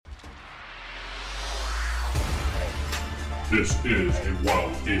This is a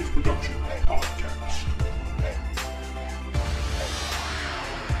Wild Age Production podcast.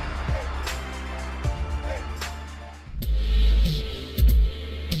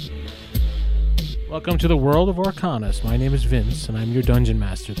 Welcome to the world of Arkonis. My name is Vince, and I'm your dungeon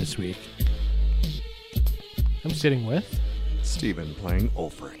master this week. I'm sitting with Steven playing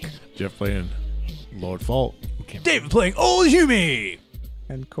Ulfric. Jeff playing Lord Fault. David playing Old Humi.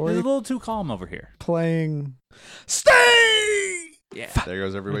 And He's Corey a little too calm over here. playing Stay! Yeah. There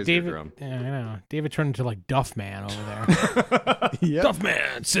goes everybody's David. eardrum. Yeah, I know. David turned into like Duff Man over there. Yep. Duff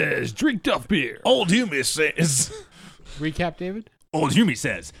Man says, drink Duff beer. Old Humi says. Recap, David. Old Humi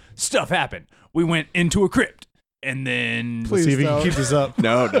says, stuff happened. We went into a crypt, and then Please See if he don't. can keep this up.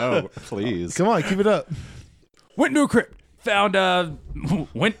 No, please. Come on, keep it up. went into a crypt. Found,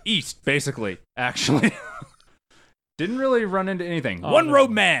 went east, basically, actually. Didn't really run into anything. Oh, One no. robe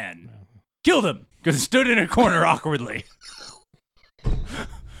man. Killed him, because he stood in a corner awkwardly.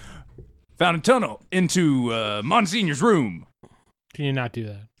 Found a tunnel into Monsignor's room. Can you not do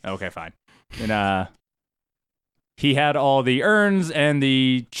that? Okay, fine. And he had all the urns and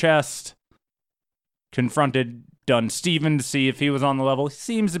the chest. Confronted Dun Steven to see if he was on the level. He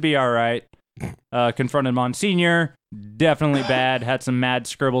seems to be all right. Confronted Monsignor. Definitely bad. Had some mad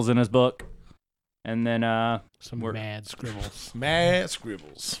scribbles in his book. And then Some mad scribbles. Mad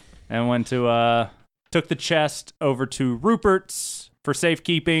scribbles. and went to took the chest over to Rupert's for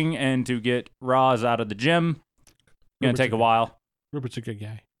safekeeping and to get Roz out of the gym. Gonna Rupert's take a okay. while. Rupert's a good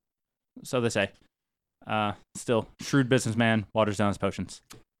guy. So they say. Still shrewd businessman. Waters down his potions.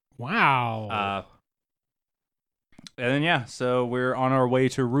 Wow. And then, so we're on our way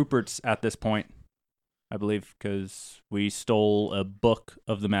to Rupert's at this point, I believe, because we stole a book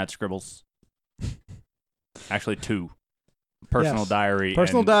of the Mad Scribbles. Actually, 2. Personal Yes. diary.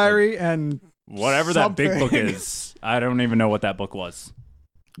 Personal and diary and whatever that big book something. is. I don't even know what that book was.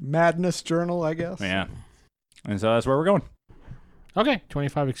 Madness Journal, I guess. Yeah. And so that's where we're going. Okay,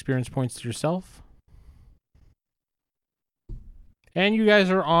 25 experience points to yourself. And you guys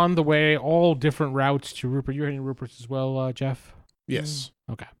are on the way, all different routes to Rupert. You're heading to Rupert's as well, Jeff? Yes.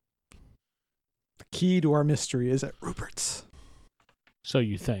 Okay. The key to our mystery is at Rupert's. So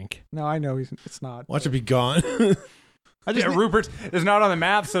you think. No, I know it's not. Watch it be gone. I just Rupert is not on the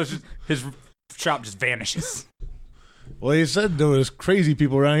map, so it's just, his shop just vanishes. Well, he said there was crazy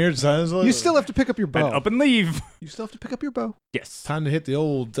people around here. So you still have to pick up your bow. And up and leave. You still have to pick up your bow. Yes. time to hit the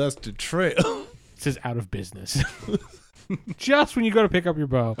old dusted trail. It says out of business. Just when you go to pick up your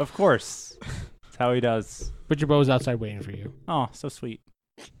bow. Of course. That's how he does. But your bow's outside waiting for you. Oh, so sweet.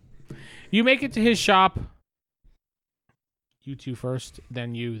 You make it to his shop. You two first,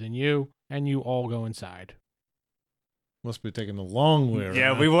 then you, and you all go inside. Must be taking a long way around.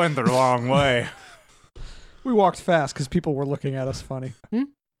 Yeah, we went the wrong way. We walked fast because people were looking at us funny.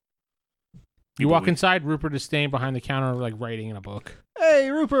 You walk inside. Rupert is staying behind the counter, like writing in a book. Hey,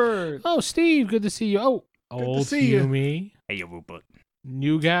 Rupert! Oh, Steve, good to see you. Oh, to old see you. Humi, Hey, Rupert.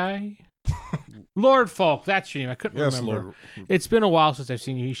 new guy. Lord Falk, that's your name. I couldn't Yes, remember. Lord. It's been a while since I've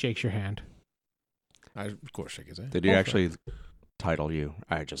seen you. He shakes your hand. I, of course, shake his hand. Did he actually title you?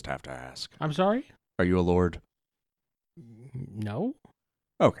 I just have to ask. I'm sorry? Are you a lord? No?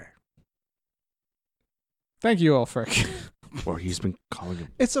 Okay. Thank you, Ulfric. Or he's been calling him.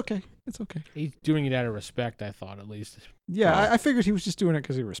 It's okay. It's okay. He's doing it out of respect, I thought, at least. Yeah, Oh. I figured he was just doing it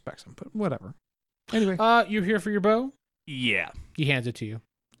because he respects him, but whatever. Anyway. You're here for your bow? Yeah. He hands it to you.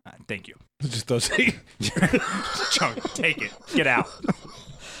 Thank you. Just those. He Chunk, take it. Get out.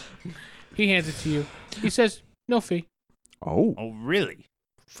 He hands it to you. He says, no fee. Oh. Oh, really?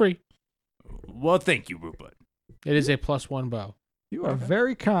 Free. Well, thank you, Rupert. It is a +1 bow. You are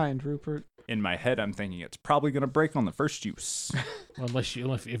very kind, Rupert. In my head, I'm thinking it's probably going to break on the first use.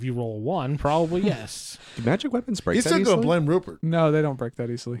 If you roll a 1, probably yes. Do magic weapons break He's that still going to easily? blame Rupert. No, they don't break that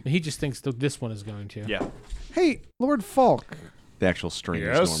easily. He just thinks that this one is going to. Yeah. Hey, Lord Falk, The actual string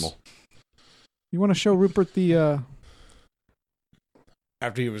Yes. is normal. you want to show Rupert the,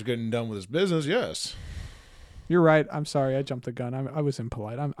 After he was getting done with his business, yes. You're right. I'm sorry. I jumped the gun. I was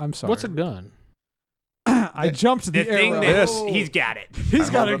impolite. I'm sorry. What's a gun? I jumped the, The thing arrow. that he's got it. He's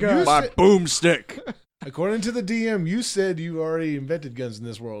got a gun. My boomstick. According to the DM, you said you already invented guns in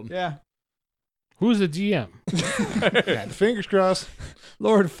this world. Yeah. Who's the GM? Got the fingers crossed.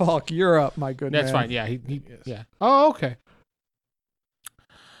 Lord Falk, you're up, my good That's man. fine. Yeah, he Yes. yeah. Oh, okay.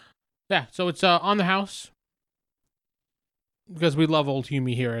 Yeah, so it's on the house because we love old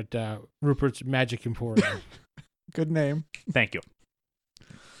Humi here at Rupert's Magic Emporium. Good name. Thank you.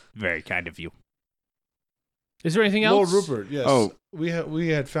 Very kind of you. Is there anything Lord else? Rupert, yes. Oh. We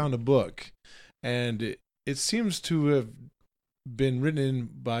had found a book, and it seems to have been written in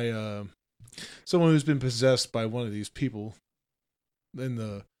by someone who's been possessed by one of these people in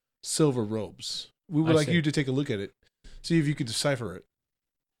the silver robes. We would I like see. you to take a look at it, see if you could decipher it.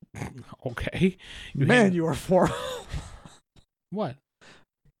 Okay. Man, you are formal. What?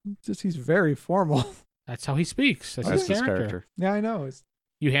 He's very formal. That's how he speaks. That's That's his his character. character. Yeah, I know.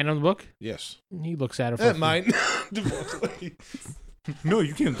 You hand him the book. Yes. He looks at it. For That might. No,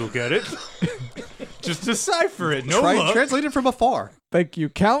 you can't look at it. Just decipher it. No Try look. translate it from afar. Thank you,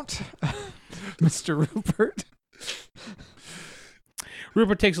 Count. Mr. Rupert.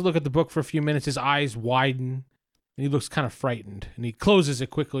 Rupert takes a look at the book for a few minutes. His eyes widen, and he looks kind of frightened. And he closes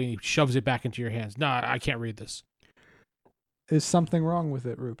it quickly, and he shoves it back into your hands. No, I can't read this. Is something wrong with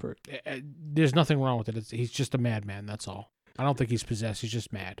it, Rupert? There's nothing wrong with it. He's just a madman, that's all. I don't think he's possessed. He's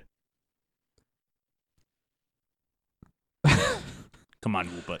just mad. Come on,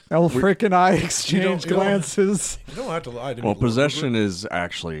 Rupert. Elfric and I exchange you don't- glances. You don't have to lie to me. Well, Lord possession Rupert. is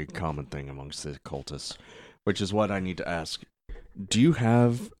actually a common thing amongst the cultists, which is what I need to ask. Do you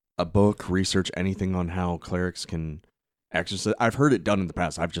have a book, research anything on how clerics can exorcise? I've heard it done in the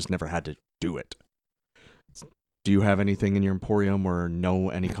past. I've just never had to do it. Do you have anything in your emporium or know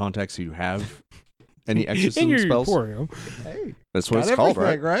any contacts who have any exorcism In your spells? emporium. Hey, That's what got it's called, right?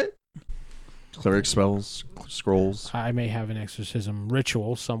 everything, right? Cleric spells, scrolls. I may have an exorcism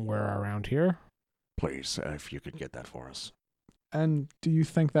ritual somewhere around here. Please, if you could get that for us. And do you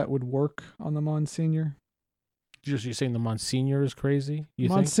think that would work on the Monsignor? You're saying the Monsignor is crazy? You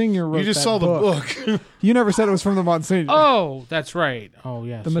think? Monsignor wrote You just that saw the book. You never said it was from the Monsignor. Oh, that's right. Oh,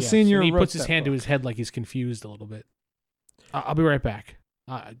 yes. The yes. Monsignor And he wrote puts his that hand to book. his head like he's confused a little bit. I'll be right back.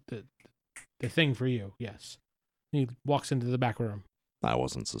 The thing for you, yes. He walks into the back room. I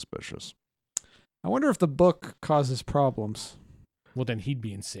wasn't suspicious. I wonder if the book causes problems. Well, then he'd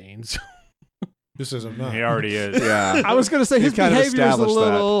be insane. So This isn't not. He already is. Yeah. I was going to say his He's kind of behavior is a established that.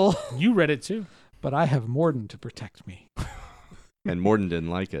 little... you read it too. But I have Morden to protect me. And Morden didn't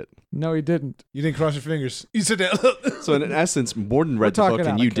like it. No, he didn't. You didn't cross your fingers. You said that. So in essence, Morden We're read the book talking and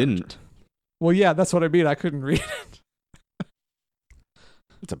out you of character. didn't. Well, yeah, that's what I mean. I couldn't read it.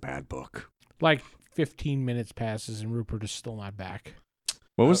 It's a bad book. Like 15 minutes passes and Rupert is still not back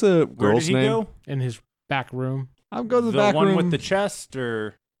What was the Where girl's did he name? go? in his back room. I'll go to the, The back one room. with the chest,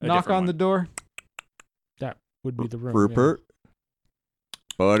 or a knock different on the one? door. That would be the room. Rupert?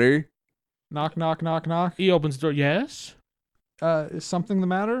 Buddy? Knock, knock, knock, knock. Yeah. He opens the door. Yes. Is something the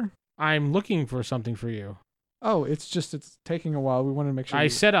matter? I'm looking for something for you. Oh, it's taking a while. We wanted to make sure. I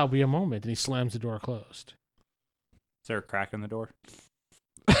said I'll be a moment, and he slams the door closed. Is there a crack in the door?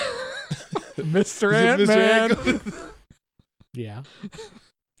 Mr. Is it Ant-Man. Ant-Man? Yeah.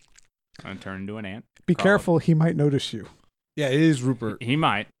 I'm turned into an ant. Be Call careful. He might notice you. Yeah, it is Rupert. He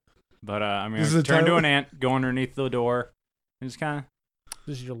might, but I'm This is gonna the turn into title? an ant, go underneath the door, and just kind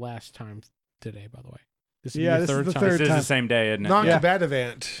This is your last time today, by the way. This is Yeah, your this is third the time. of. third This is time. the same day, isn't it? Non-combative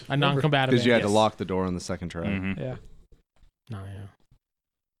ant. A non-combative. Because you had ant. to lock the door on the second try. Mhm. Yeah. No, yeah.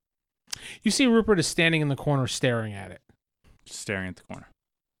 You see Rupert is standing in the corner staring at it. Just staring at the corner.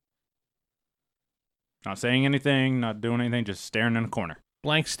 Not saying anything, not doing anything, just staring in the corner.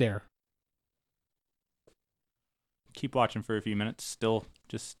 Blank stare. Keep watching for a few minutes, still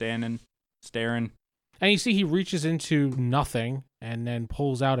just standing, staring. And you see he reaches into nothing and then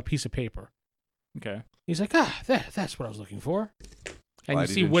pulls out a piece of paper. Okay. He's like, that's what I was looking for. And Glad you he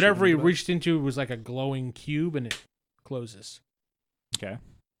see didn't whatever shoot he into that. reached into was like a glowing cube and it closes. Okay.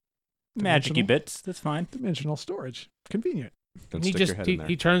 Magic-y Dimensional? bits, that's fine. Dimensional storage. Convenient. Don't And he stick just your head he, in there.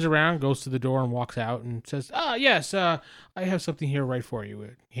 he turns around, goes to the door and walks out and says, yes, I have something here right for you.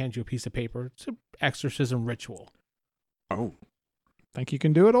 He hands you a piece of paper. It's an exorcism ritual. Oh, Think you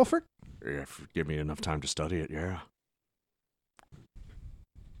can do it, Ulfric? yeah, give me enough time to study it, yeah.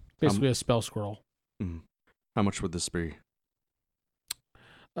 Basically a spell scroll. Mm. How much would this be?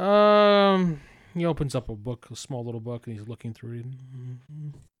 He opens up a book, a small little book, and he's looking through it.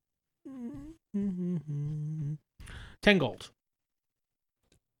 10 gold.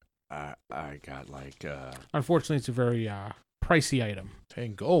 I got like, Unfortunately, it's a very pricey item.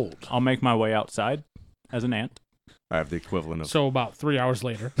 10 gold. I'll make my way outside as an ant. I have the equivalent of... So about 3 hours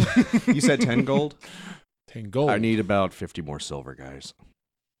later. You said 10 gold? 10 gold. I need about 50 more silver, guys.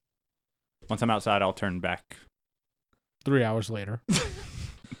 Once I'm outside, I'll turn back. 3 hours later.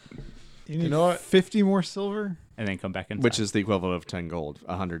 You need know what? 50 more silver? And then come back inside. Which is the equivalent of 10 gold.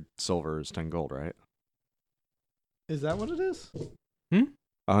 100 silver is 10 gold, right? Is that what it is?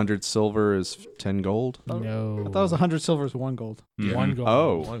 100 silver is 10 gold? Oh, No. I thought it was 100 silver is 1 gold. Mhm. 1 gold.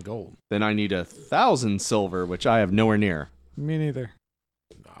 Oh. 1 gold. Then I need 1,000 silver, which I have nowhere near. Me neither.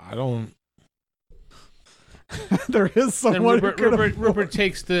 I don't. There is Then someone who could Rupert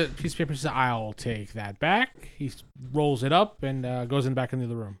takes the piece of paper and says, I'll take that back. He rolls it up and goes back into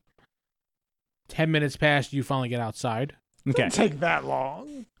the room. 10 minutes past, you finally get outside. Okay. Doesn't take that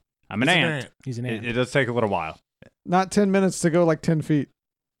long. I'm an ant. He's an ant. It does take a little while. Not 10 minutes to go like 10 feet.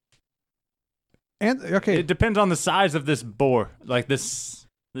 And okay, It depends on the size of this boar. Like this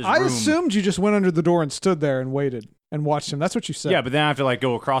I room. assumed you just went under the door and stood there and waited and watched him. That's what you said. Yeah, but then I have to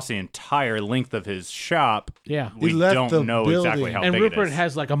go across the entire length of his shop. Yeah. We left the don't know exactly building. how And big Rupert it is.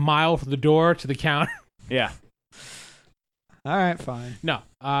 has like a mile from the door to the counter. Yeah. All right, fine. No,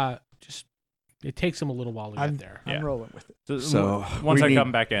 just it takes him a little while to get there. Yeah. I'm rolling with it. So, once we I need-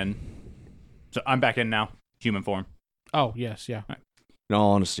 come back in, so I'm back in now, human form. Oh, yes, yeah. In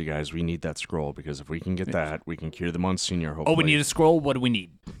all honesty, guys, we need that scroll because if we can get that, we can cure the Monsignor. Hopefully, Oh, we need a scroll. What do we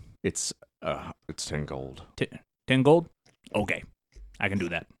need? It's 10 gold. 10 gold. Okay, I can do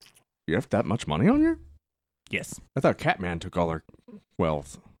that. You have that much money on you? Yes, I thought Catman took all our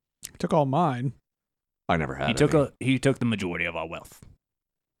wealth. Took all mine. I never had. he took the majority of our wealth.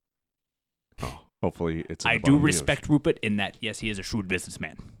 Oh, hopefully it's. in I the do bottom of the respect Rupert in that yes, he is a shrewd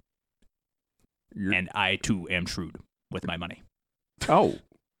businessman, ocean. and I too am shrewd with my money. Oh,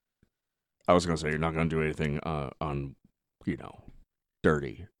 I was gonna say you're not gonna do anything on,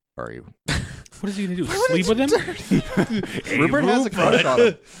 dirty, are you? What is he going to do? Sleep with him? Rupert has a crush on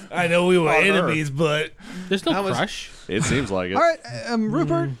him. I know we were On her. enemies, but There's no How much- crush. It seems like it. All right,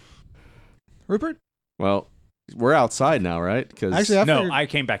 Rupert. Rupert? Well, we're outside now, right? Because Actually, I No, figured I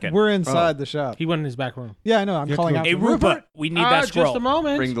came back in. we're inside the shop. He went in his back room. Yeah, I know. I'm calling out Hey, to Rupert, we need that scroll. Just a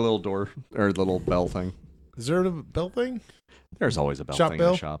moment. ring the little door or the little bell thing. is there a bell thing? There's always a bell Shop thing bell?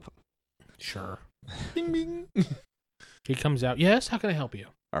 in the shop. Sure. Bing, bing. He comes out. Yes, how can I help you?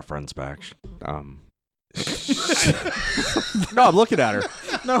 Our friend's back. No, I'm looking at her.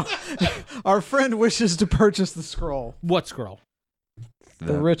 No, our friend wishes to purchase the scroll. What scroll?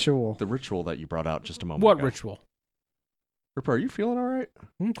 The ritual. The ritual that you brought out just a moment What ago. ritual? Rupert, are you feeling all right?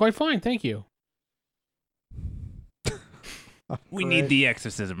 Quite fine, thank you. We need the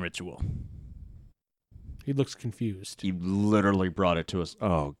exorcism ritual. He looks confused. You literally brought it to us.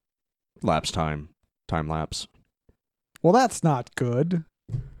 Oh, lapse time. Time lapse. Well, that's not good.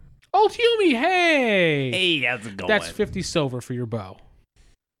 Oh, Tumi, hey! Hey, how's it going? That's 50 silver for your bow.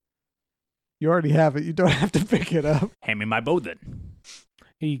 You already have it. You don't have to pick it up. Hand me my bow then.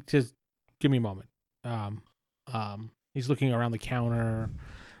 He says, give me a moment. He's looking around the counter.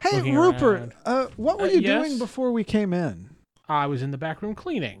 Hey, Looking Rupert, around. what were you Yes? doing before we came in? I was in the back room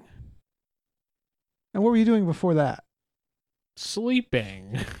cleaning. And what were you doing before that?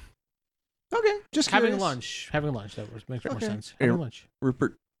 Sleeping. Okay, just Having curious. lunch. Having lunch. That makes more Okay. sense. Hey, Having lunch.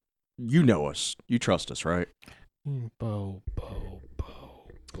 Rupert, you know us. You trust us, right? Bow.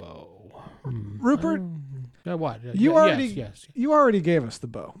 Rupert? What? You already- Yes. You already gave us the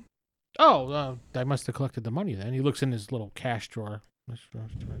bow. Oh, I must have collected the money then. He looks in his little cash drawer.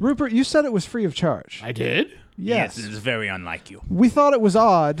 Rupert, you said it was free of charge. I did? Yes. This is very unlike you. We thought it was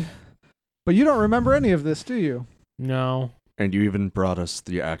odd, but you don't remember any of this, do you? No. And you even brought us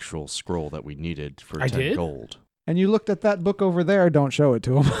the actual scroll that we needed for I 10 did? gold. And you looked at that book over there. Don't show it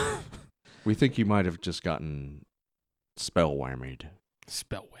to him. We think you might have just gotten spell whammied.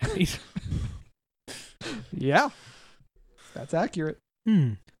 Spell whammies. Yeah. That's accurate.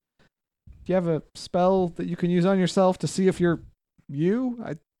 Hmm. Do you have a spell that you can use on yourself to see if you're you?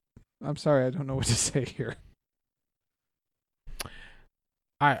 I'm sorry, I don't know what to say here.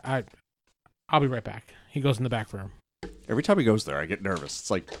 I'll be right back. He goes in the back room. Every time he goes there, I get nervous.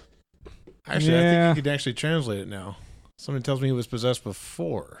 It's like, Actually, I Yeah. think you can actually translate it now. Somebody tells me he was possessed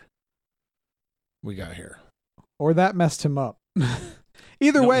before we got here. Or that messed him up.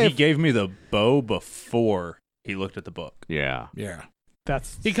 Either No, way, he if gave me the bow before he looked at the book. yeah. Yeah.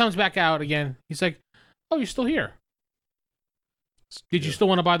 that's He comes back out again. He's like, "Oh, you're still here. Did you still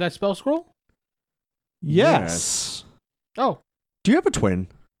want to buy that spell scroll?" yes. Oh, Do you have a twin?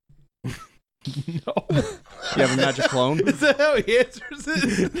 no. You have a magic clone? Is that how he answers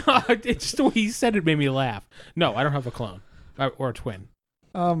it? No, it's just the way he said it made me laugh. No, I don't have a clone or a twin.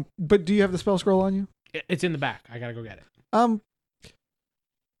 But do you have the spell scroll on you? It's in the back. I gotta go get it.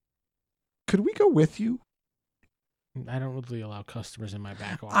 Could we go with you? I don't really allow customers in my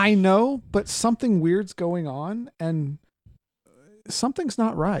back office. I know, but something weird's going on, and something's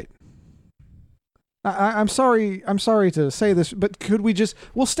not right. I'm sorry. I'm sorry to say this, but could we just?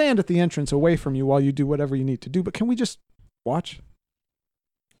 We'll stand at the entrance away from you while you do whatever you need to do. But can we just watch?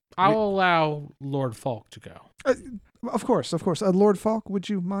 I'll allow Lord Falk to go. Of course. Lord Falk, would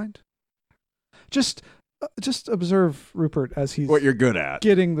you mind? Just just observe Rupert as he's What you're good at.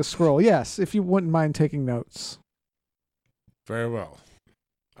 getting the scroll. Yes, if you wouldn't mind taking notes. Very well.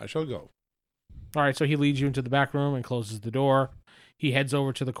 I shall go. All right, so he leads you into the back room and closes the door. He heads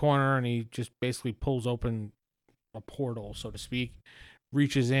over to the corner and he just basically pulls open a portal, so to speak,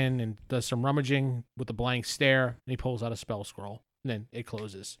 reaches in and does some rummaging with a blank stare, and he pulls out a spell scroll, and then it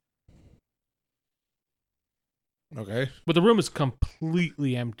closes. Okay. But the room is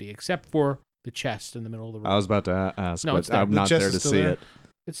completely empty, except for the chest in the middle of the room. I was about to ask, No, it's but there. I'm The not chest there is to still see there? it.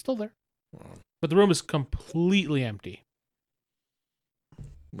 It's still there. But the room is completely empty.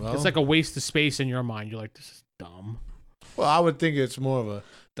 Well, It's like a waste of space in your mind. You're like, this is dumb. well, I would think it's more of a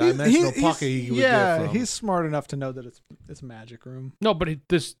dimensional pocket he would yeah, get from. he's smart enough to know that it's a magic room. No, but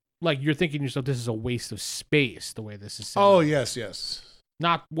this, like, you're thinking to yourself, this is a waste of space, the way this is set Oh, up. yes, yes.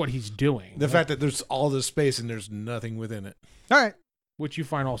 Not what he's doing. The fact that there's all this space and there's nothing within it. All right, Which you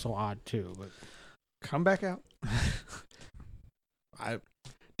find also odd, too. But come back out.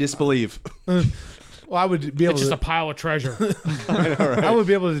 Disbelieve. Well, I would be able it's just to. a pile of treasure. I would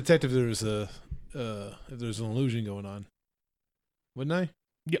be able to detect if there's an illusion going on. Wouldn't I?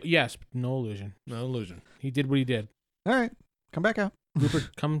 Yes, no illusion. No illusion. He did what he did. All right, come back out.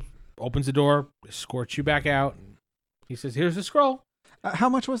 Rupert comes, opens the door, escorts you back out. He says, here's the scroll. How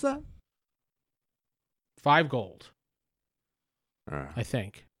much was that? 5 gold, All right. I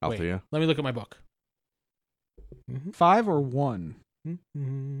think. Althea? Let me look at my book. Mm-hmm. 5 or 1?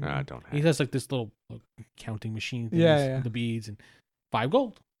 Mm-hmm. I don't have He has like this little counting machine thing. Yeah. The beads and 5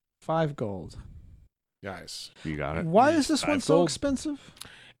 gold. 5 gold. Guys. You got it. Why is this one 5 so gold. expensive?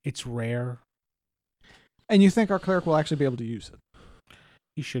 It's rare. And you think our cleric will actually be able to use it?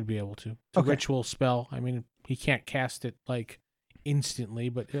 He should be able to. It's a Okay. ritual spell. I mean, he can't cast it like instantly,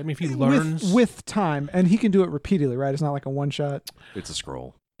 but I mean, if he learns, with time, and he can do it repeatedly, right? It's not like a one shot. It's a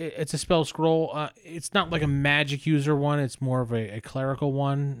scroll. it's a spell scroll. It's not like a magic user one. It's more of a clerical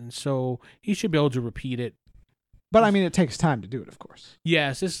one. So he should be able to repeat it. But I mean, it takes time to do it, of course.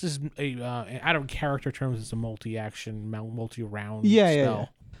 Yes, this is a out of character terms, it's a multi-action, multi-round Yeah. spell.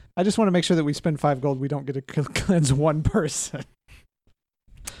 I just want to make sure that we spend 5 gold. We don't get to cleanse one person.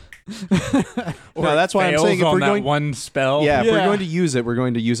 No, that's why I'm Fails saying if on we're that going, one spell. yeah, if we're Yeah. going to use it, we're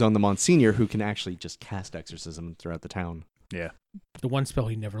going to use it on the Monsignor, who can actually just cast exorcism throughout the town. Yeah. The one spell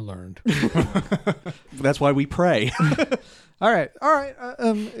he never learned. That's why we pray. All right.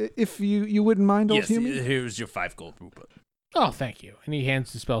 If you wouldn't mind, old Yes, Hume. here's your 5 gold, Rupert. Oh, thank you. And he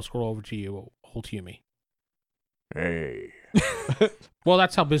hands the spell scroll over to you, old Hume. Hey. Well,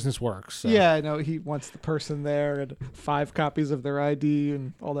 that's how business works. So. Yeah, I know. He wants the person there and 5 copies of their ID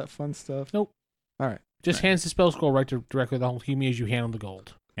and all that fun stuff. Nope. All right. Just hands the spell scroll directly to the old Hume as you hand him the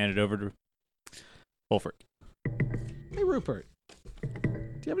gold. Hand it over to Wolfert. Hey, Rupert. Do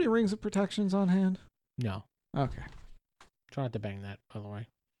you have any rings of protections on hand? No. Okay. Try not to bang that, by the way.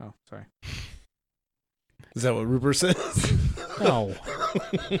 Oh, sorry. Is that what Rupert says? No.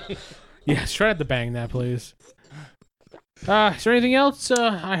 Yes, try not to bang that, please. Is there anything else?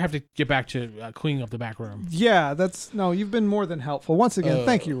 I have to get back to cleaning up the back room. Yeah, you've been more than helpful. Once again,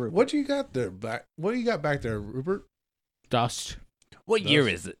 thank you, Rupert. What do you got there back? What do you got back there, Rupert? Dust. What year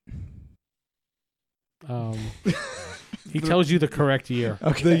is it? He tells you the correct year.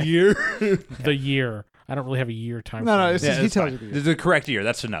 Okay. The year? The year. I don't really have a year time. No, frame. it's just, he that's tells fine. you the year. There's the correct year.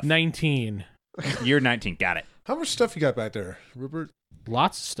 That's enough. 19. Year 19. Got it. How much stuff you got back there, Rupert?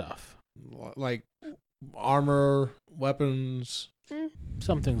 Lots of stuff. Like armor, weapons.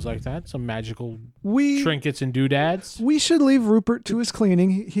 Some things like that. Some magical We trinkets and doodads. we should leave Rupert to his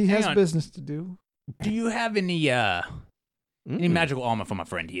cleaning. He Hang has on. business to do. Do you have any Mm. magical armor for my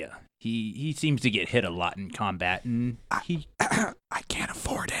friend here? He seems to get hit a lot in combat, and he I can't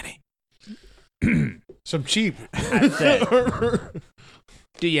afford any. Some cheap. I said,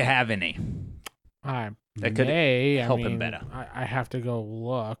 do you have any? I That could may. help I him mean, better. I have to go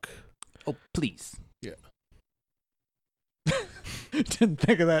look. Oh, please. Didn't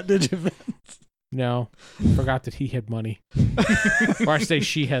think of that, did you, Vince? No. Forgot that he had money. Or I say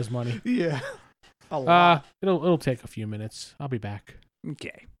she has money. Yeah. A lot. It'll take a few minutes. I'll be back.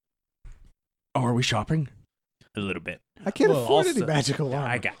 Okay, Oh, are we shopping? a little bit. I can't well, afford any also- magical armor.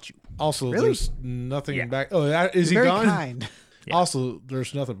 I got you. Also, Really? there's nothing Yeah. back. Oh, is he Very gone? kind. Yeah. Also,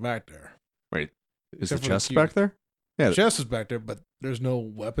 there's nothing back there. Is the Except for chest cube. back there? Yeah. The chest is back there, but there's no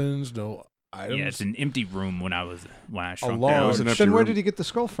weapons, no items. Yeah, it's an empty room when I shrunk large- down. It was an empty Then where room. did he get the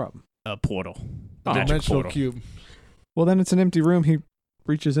scroll from? A portal. A Magic dimensional portal. cube. Well, then it's an empty room. He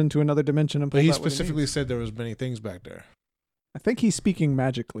reaches into another dimension and But pulls he out what specifically needs. said there was many things back there. I think he's speaking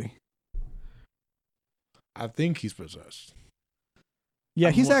magically. I think he's possessed. Yeah,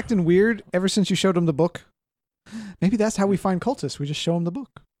 I'm he's wa- acting weird ever since you showed him the book. Maybe that's how we find cultists. We just show them the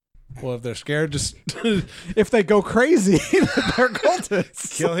book. Well, if they're scared, just If they go crazy, they're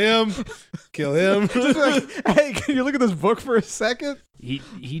cultists. kill him. Kill him. Just like, hey, can you look at this book for a second? He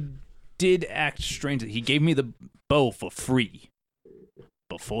did act strangely. He gave me the bow for free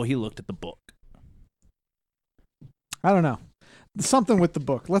before he looked at the book. I don't know. Something with the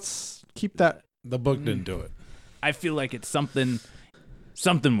book. Let's keep that. The book didn't do it. I feel like it's something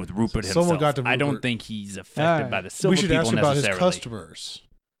with Rupert himself. Someone got to I don't Rupert. think he's affected by the silver We should people ask about his necessarily. customers.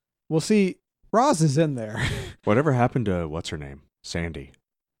 We'll see. Roz is in there. Whatever happened to what's her name? Sandy.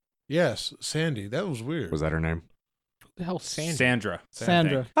 Yes, Sandy. That was weird. Was that her name? Who the hell's Sandy? Sandra.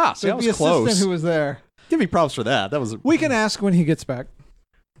 Sandra. Ah, see, The I was assistant close. who was there. Give me props for that. That was. We can ask when he gets back.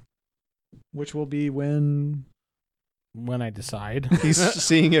 Which will be when. When I decide. He's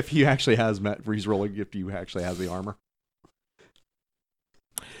seeing if he actually has he's rolling if he actually has the armor.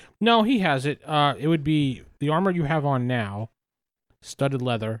 No, he has it. It would be the armor you have on now, studded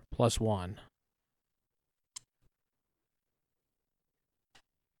leather, +1.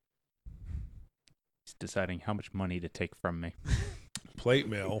 He's deciding how much money to take from me. Plate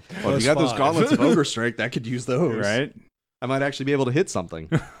mail. Well, if you got those gauntlets of ogre strength, I could use those. Right? I might actually be able to hit something.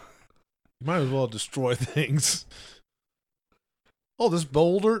 You might as well destroy things. Oh, this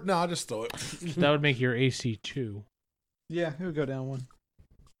boulder? No, I'll just throw it. That would make your AC 2. Yeah, he would go down one.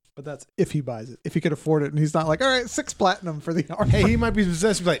 But that's if he buys it. If he could afford it, and he's not like, all right, 6 platinum for the armor. Hey, he might be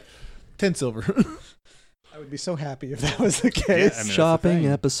possessed. He's like, 10 silver. I would be so happy if that was the Yeah, case. I mean, that's the Shopping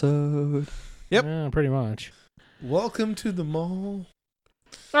thing. episode. Yep. Pretty much. Welcome to the mall.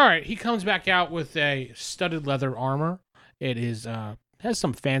 All right, he comes back out with a studded leather armor. It is has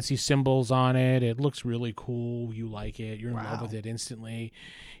some fancy symbols on it. It looks really cool. You like it. You're in love with it instantly.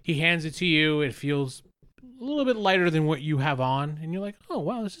 He hands it to you. It feels a little bit lighter than what you have on, and you're like, "Oh,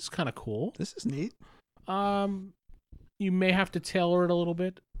 wow, this is kind of cool." This is neat. You may have to tailor it a little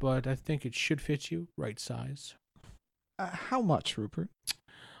bit, but I think it should fit you right size. How much, Rupert?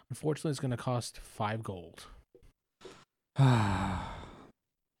 Unfortunately, it's going to cost 5 gold. How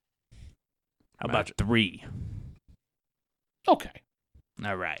about 3? Okay.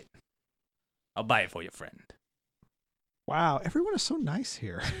 All right. I'll buy it for your friend. Wow, everyone is so nice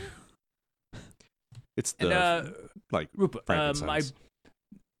here. It's the And, like Rupert, frankincense.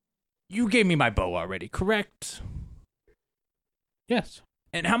 you gave me my bow already, correct? Yes.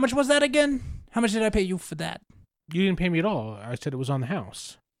 And how much was that again? How much did I pay you for that? You didn't pay me at all. I said it was on the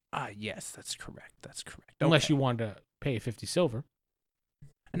house. Yes, that's correct. That's correct. Unless Okay. you wanted to pay 50 silver.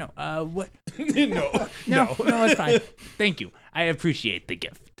 No, what? No. No, it's fine. Thank you. I appreciate the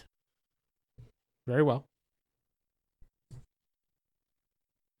gift. Very well.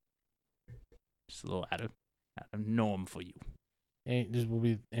 Just a little out of norm for you. This will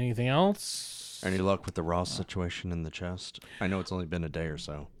be anything else? Any luck with the Ross situation in the chest? I know it's only been a day or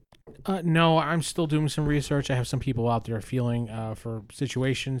so. No, I'm still doing some research. I have some people out there feeling for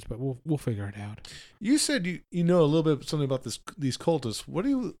situations, but we'll figure it out. You said you know a little bit something about these cultists. What do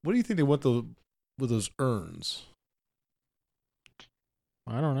you think they want with those urns?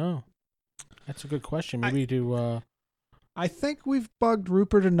 I don't know. That's a good question. Maybe to I think we've bugged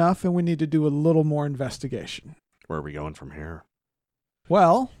Rupert enough, and we need to do a little more investigation. Where are we going from here?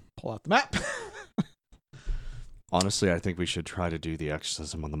 Well, pull out the map. Honestly, I think we should try to do the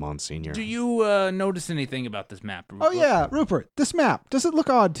exorcism on the Monsignor. Do you notice anything about this map? Rupert? Oh, yeah, Rupert, this map, does it look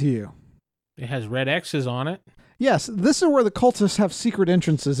odd to you? it has red X's on it. Yes, this is where the cultists have secret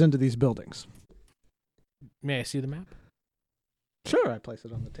entrances into these buildings. May I see the map? Sure, I place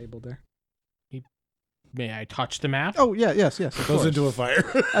it on the table there. May I touch the map? Oh, yeah, yes, of Goes course. into a fire.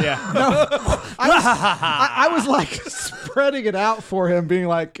 Yeah. No, I was like spreading it out for him, being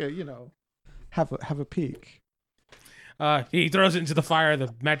like, have a peek. He throws it into the fire.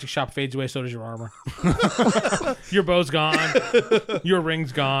 The magic shop fades away. So does your armor. Your bow's gone. Your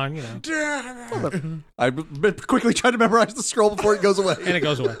ring's gone. I've been quickly trying to memorize the scroll before it goes away. And it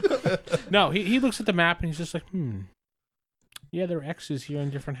goes away. No, he looks at the map and he's just like, yeah, there are X's here in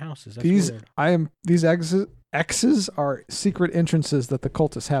different houses. That's weird. These X's are secret entrances that the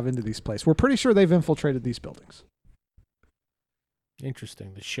cultists have into these places. We're pretty sure they've infiltrated these buildings.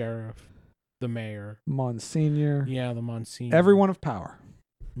 Interesting. The sheriff, the mayor. Monsignor. Yeah, the Monsignor. Everyone of power.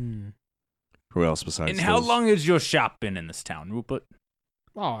 Who else besides And how those? long has your shop been in this town, Rupert?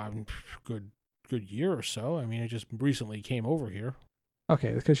 Oh, I'm good year or so. I mean, I just recently came over here.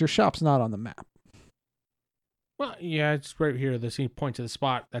 Okay, because your shop's not on the map. Well, yeah, it's right here. He points to the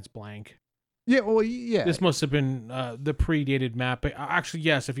spot. That's blank. Yeah, well, yeah. This must have been the predated map. Actually,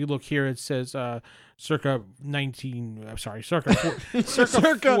 yes. If you look here, it says circa 19. I'm sorry, circa 14.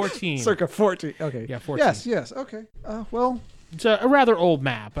 Circa 14. Okay. Yeah, 14. Yes. Okay. Well, it's a rather old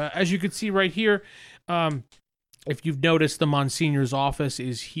map. As you can see right here, if you've noticed, the Monsignor's office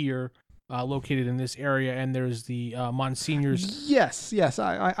is here, located in this area, and there's the Monsignor's. yes.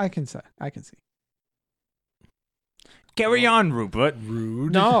 I can see. Carry on, Rupert.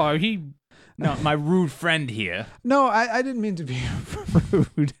 Rude. No, No, my rude friend here. No, I didn't mean to be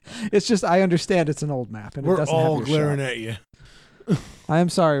rude. It's just I understand it's an old map and it We're doesn't all have your glaring shot. at you. I am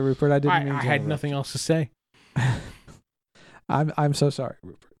sorry, Rupert. I didn't mean I to. had interrupt. nothing else to say. I'm so sorry,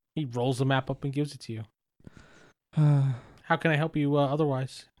 Rupert. He rolls the map up and gives it to you. How can I help you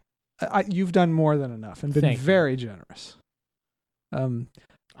otherwise? You've done more than enough and been Thank you. very generous.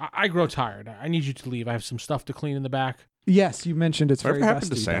 I grow tired. I need you to leave. I have some stuff to clean in the back. Yes, you mentioned it's Whatever very happened to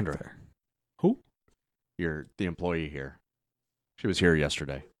dusty back Sandra? there. Who? You're the employee here. She was here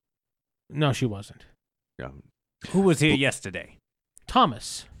yesterday. No, she wasn't. Yeah. Who was here yesterday?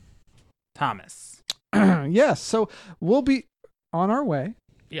 Thomas. Thomas. Yes, so we'll be on our way.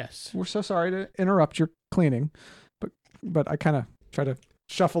 Yes. We're so sorry to interrupt your cleaning, but I kind of try to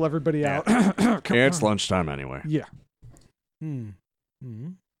shuffle everybody out. Come Yeah, it's on. lunchtime anyway. Yeah,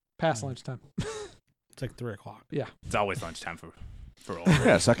 past lunchtime. It's like 3:00. It's always lunchtime for all.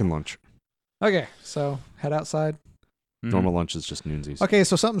 Yeah, second lunch. Okay, so head outside. Mhm. Normal lunch is just noonsies. Okay,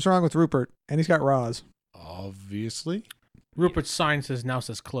 so something's wrong with Rupert, and he's got Roz. Obviously. Rupert's sign now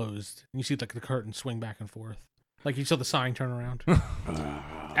says closed. And you see like the curtain swing back and forth. Like you saw the sign turn around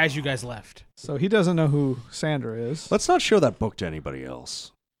as you guys left. So he doesn't know who Sandra is. Let's not show that book to anybody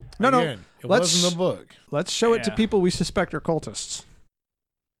else. No, Again, it let's- wasn't a book. Let's show it to Yeah. people we suspect are cultists.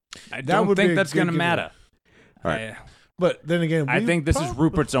 I That don't would be think a that's good going to giveaway. matter. All right. But then again, I we think this is probably-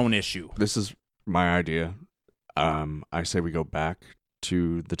 Rupert's own issue. This is my idea. I say we go back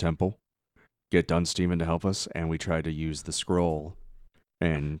to the temple, get Dunsteven to help us, and we try to use the scroll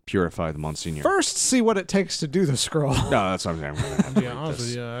and purify the Monsignor. First, see what it takes to do the scroll. No, that's what I'm saying. To be honest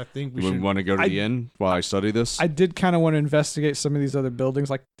with you, I think we We should. want to go to the inn while I study this. I did kind of want to investigate some of these other buildings.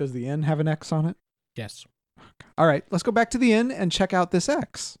 Like, does the inn have an X on it? Yes. All right, let's go back to the inn and check out this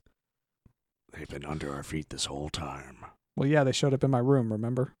X. They've been under our feet this whole time. Well, yeah, they showed up in my room,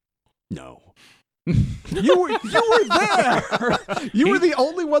 remember? No. You were there. You were the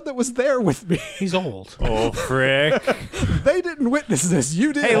only one that was there with me. He's old. Oh, frick. They didn't witness this.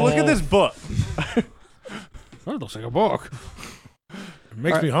 You did. Hey, look at this book. Oh, it looks like a book. It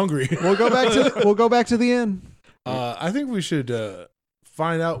makes me hungry. We'll go back to the inn. I think we should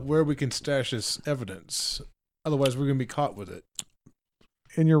find out where we can stash this evidence. Otherwise, we're going to be caught with it.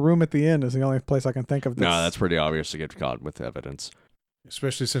 In your room at the inn is the only place I can think of. No, that's pretty obvious to get caught with evidence.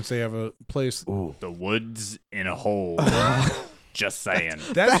 Especially since they have a place. Ooh. The woods in a hole. Just saying.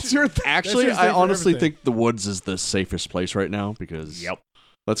 That's your thing. Actually, your I thing for honestly everything. think the woods is the safest place right now because Yep.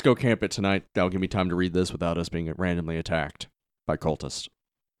 let's go camp it tonight. That'll give me time to read this without us being randomly attacked by cultists.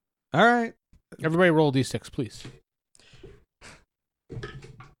 All right. Everybody roll D6, please.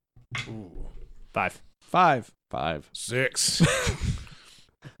 Ooh, 5. 5. 5. 6.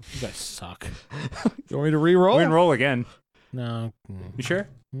 You guys suck. You want me to re-roll? We can roll again. No. You sure?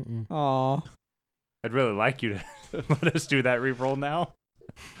 Mm-mm. Aw. I'd really like you to let us do that re-roll now.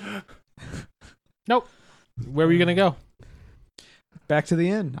 Nope. Where were you going to go? Back to the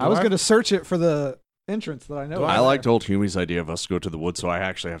inn. I Do was I- going to search it for the entrance that I know. Do I I- liked old Humie's idea of us to go to the woods so I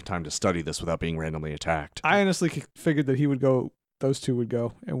actually have time to study this without being randomly attacked. I honestly figured that he would go, those two would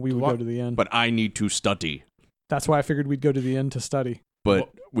go, and we would What? go to the inn. But I need to study. That's why I figured we'd go to the inn to study. But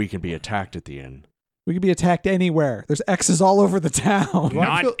we can be attacked at the inn. We could be attacked anywhere. There's X's all over the town. Well, I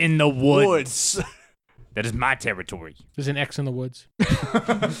Not feel- in the woods. That is my territory. There's an X in the woods.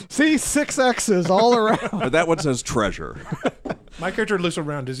 See, 6 X's all around. But that one says treasure. My character looks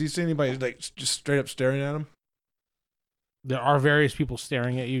around. Does he see anybody like just straight up staring at him? There are various people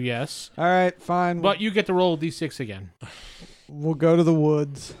staring at you, yes. All right, fine. But you get to roll D6 again. We'll go to the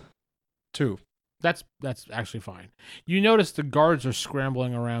woods. 2. That's actually fine. You notice the guards are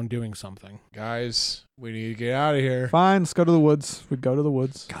scrambling around doing something. Guys, we need to get out of here. Fine, let's go to the woods. We'd go to the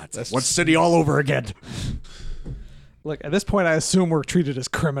woods. God, That's one city all over again. Look, at this point, I assume we're treated as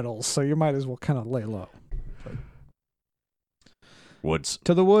criminals, so you might as well kind of lay low. Woods.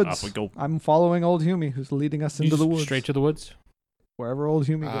 To the woods. Off we go. I'm following old Humie, who's leading us into the woods. Straight to the woods? Wherever old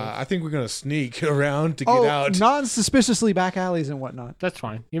Humie goes. I think we're going to sneak around to get out. Non-suspiciously back alleys and whatnot. That's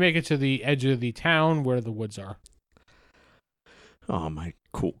fine. You make it to the edge of the town where the woods are. Oh, my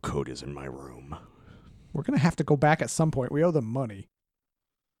cool coat is in my room. We're going to have to go back at some point. We owe them money.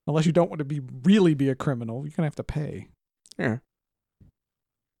 Unless you don't want to really be a criminal, you're gonna have to pay. Yeah.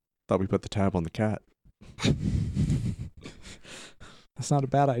 Thought we put the tab on the cat. That's not a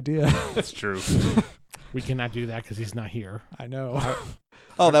bad idea. That's true. We cannot do that because he's not here. I know.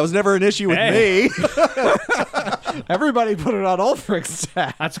 Oh, that was never an issue with me. Everybody put it on Ulfric's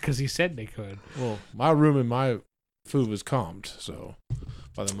tab. That's because he said they could. Well, my room and my food was calmed, so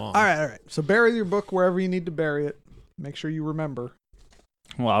by the mom. All right. So bury your book wherever you need to bury it. Make sure you remember.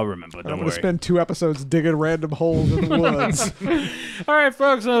 Well, I'll remember. I'm Don't going worry. to spend 2 episodes digging random holes in the woods. All right,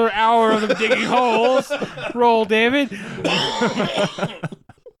 folks, another hour of them digging holes. Roll, David.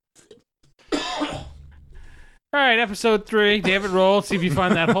 All right, episode 3. David, roll. See if you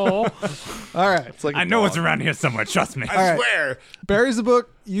find that hole. All right. It's like I know it's around here somewhere. Trust me. All right. Swear. Buries the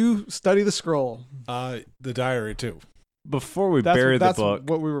book. You study the scroll. The diary too. Before we That's, bury the that's book,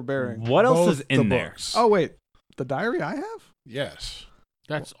 what we were burying. what else Both is in the there? books. Oh, wait. The diary I have? Yes.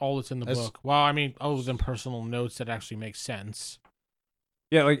 That's all that's in the That's- book. Well, I mean, other than personal notes that actually make sense.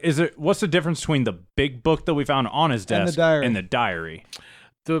 Yeah, like what's the difference between the big book that we found on his And the desk diary. and the diary?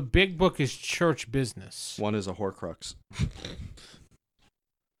 The big book is church business. One is a Horcrux.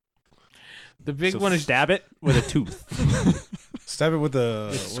 The big So one is stab it with a tooth. Stab it with the.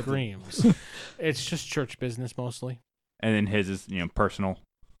 it with the- screams. It's just church business mostly. And then his is, personal.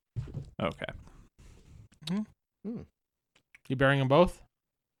 Okay. You burying them both?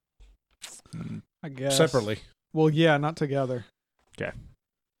 I guess. separately. Well, yeah, not together.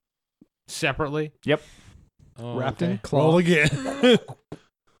 Separately? Yep. Oh, Wrapped okay. in cloth. Roll again.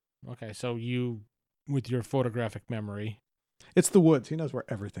 Okay, so you, with your photographic memory, It's the woods. He knows where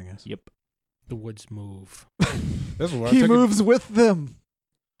everything is. Yep. the woods move. This is where I He took moves with them.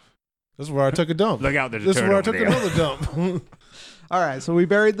 This is where I took a dump. Look out, there's a This is turd where I over took there. another dump. All right, so we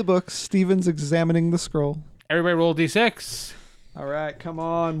buried the book. Steven's examining the scroll. Everybody roll D6. All right, come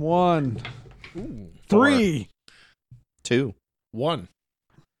on. 1, Ooh. 3. 2. 1.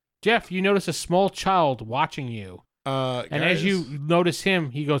 Jeff, you notice a small child watching you. And as you notice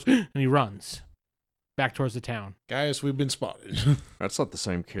him, he goes and he runs back towards the town. guys, we've been spotted. That's not the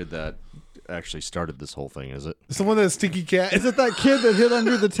same kid that actually started this whole thing, is it? It's the one that stinky cat. Is it that kid that hid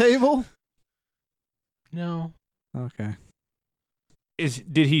under the table? No. Okay.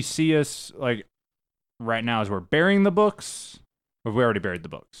 Did he see us like right now as we're burying the books? Or have we already buried the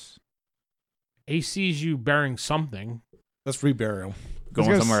books? He sees you bearing something. Let's rebury him. Going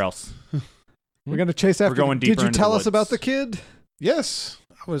gonna somewhere else. We're going to chase after. going Did deeper you into tell the us about woods. the kid? Yes,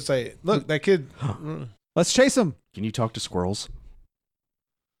 I would say. Look, that kid. Let's chase him. Can you talk to squirrels?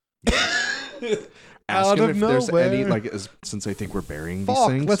 Out Ask him of if there's any, nowhere. since I think we're burying Fuck, these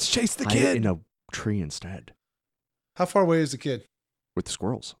things. let's chase the hide it kid. in a tree instead How far away is the kid? with the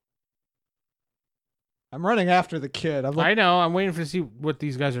squirrels. I'm running after the kid. I know. I'm waiting to see what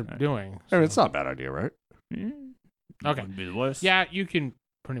these guys are doing. I mean, it's so- not a bad idea, right? Okay. Would be the worst. Yeah, you can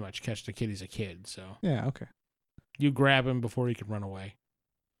pretty much catch the kid. He's a kid, so Yeah, okay. you grab him before he can run away.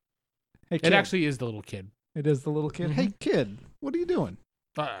 Hey, It kid. actually is the little kid. It is the little kid. Mhm. Hey, kid, what are you doing?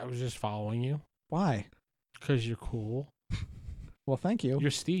 I was just following you Why? because you're cool. Well, thank you. You're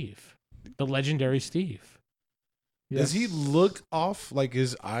Steve, the legendary Steve. Does he look off like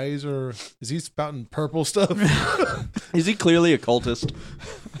his eyes are? Is he spouting purple stuff? Is he clearly a cultist?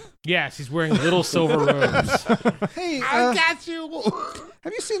 Yes, he's wearing little silver robes. Hey, got you.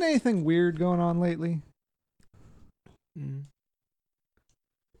 have you seen anything weird going on lately? Mm.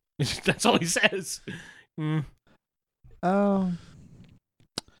 That's all he says. Mm.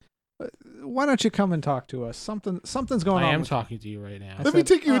 Why don't you come and talk to us? Something's going I on. am talking to you right now. I Let me said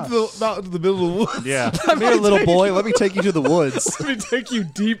take you us. out into the middle of the woods. Yeah. Come here, little boy. Let me take you to the woods. Let me take you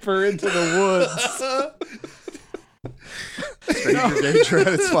deeper into the woods. Stranger danger at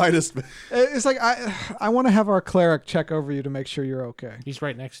its finest. It's like I want to have our cleric check over you to make sure you're okay. He's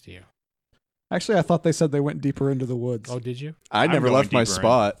right next to you. Actually, I thought they said they went deeper into the woods. Oh, did you? I I'm never going left my deeper in.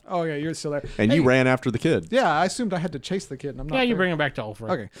 spot, Oh, yeah, you're still there. and Hey, you ran after the kid. Yeah, I assumed I had to chase the kid, and I'm not. Yeah, you there. bring him back to Ulfric.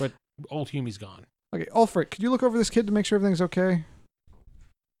 Okay. But old Humie's gone. Okay, Ulfric, could you look over this kid to make sure everything's okay?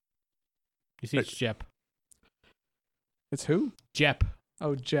 You see, it's Jep. It's who? Jep.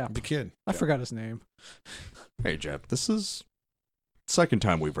 Oh, Jep. The kid. I forgot his name. Hey, Jeff, this is second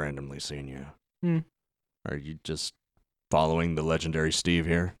time we've randomly seen you. Hmm. Are you just following the legendary Steve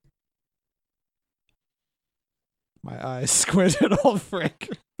here? My eyes squinted,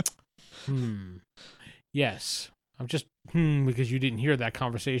 Ulfric. Yes. I'm just because you didn't hear that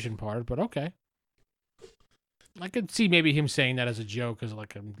conversation part, but okay. I could see maybe him saying that as a joke, as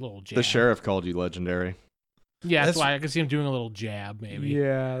like a little jab. The sheriff called you legendary. Yeah, that's That's- why I could see him doing a little jab, maybe.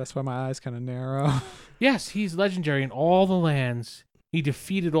 Yeah, that's why my eyes kind of narrow. Yes, he's legendary in all the lands He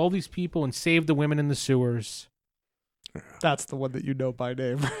defeated all these people and saved the women in the sewers. That's the one that you know by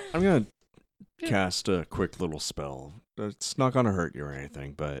name. I'm going to cast a quick little spell. It's not going to hurt you or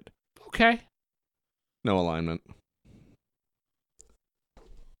anything, but Okay. no alignment.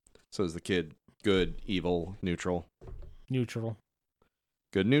 So is the kid good, evil, neutral? Neutral.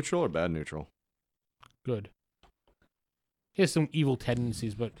 Good neutral or bad neutral? Good. He has some evil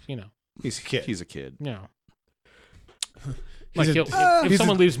tendencies, but, He's a kid. He's a kid. no. He's Like, a- if he's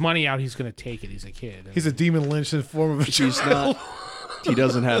someone a- leaves money out, he's going to take it. He's a kid. He's a demon lynch in the form of a He's child. not. He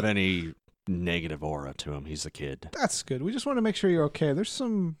doesn't have any negative aura to him. He's a kid. That's good. We just want to make sure you're okay. There's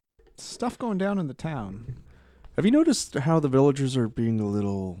some stuff going down in the town. Have you noticed how the villagers are being a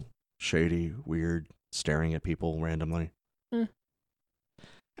little shady, weird, staring at people randomly?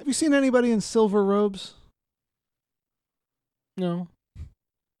 Have you seen anybody in silver robes? No.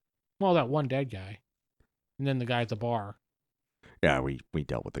 Well, that one dead guy. And then the guy at the bar. Yeah, we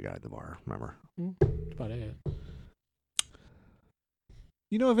dealt with the guy at the bar, remember? That's about it.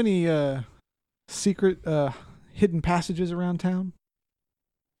 You know of any secret hidden passages around town?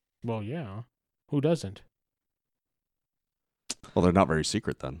 Well, yeah. Who doesn't? Well, they're not very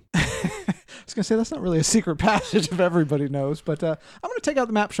secret then. I was going to say, that's not really a secret passage if everybody knows, but I'm going to take out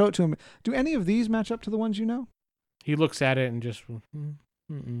the map, show it to him. Do any of these match up to the ones you know? He looks at it and just...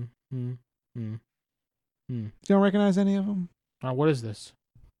 You don't recognize any of them? What is this?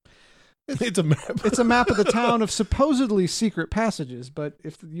 It's a map. It's a map of the town of supposedly secret passages, but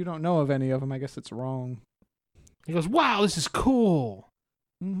if you don't know of any of them, I guess it's wrong. He goes, wow, this is cool.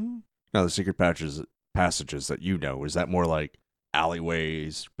 Mm-hmm. Now, the secret passages that you know, is that more like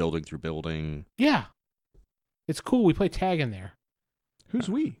alleyways, building through building? Yeah. It's cool. We play tag in there. Who's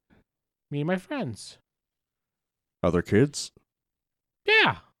we? Me and my friends. Other kids?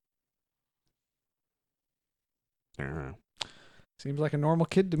 Yeah. Yeah. Seems like a normal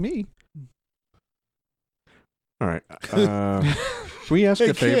kid to me. All right. Can we ask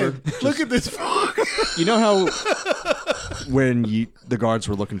a favor? Kid, look at this book. You know how when the guards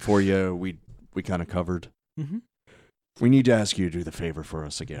were looking for you, we kind of covered? Mm-hmm. We need to ask you to do the favor for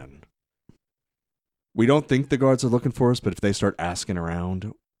us again. We don't think the guards are looking for us, but if they start asking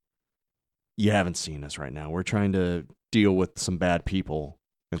around, you haven't seen us right now. We're trying to deal with some bad people,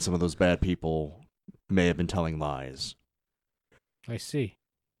 and some of those bad people may have been telling lies. I see.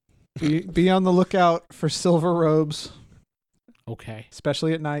 Be on the lookout for silver robes, Okay.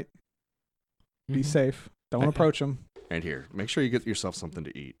 especially at night. Be Mhm. safe. Don't Okay. approach them. And here, make sure you get yourself something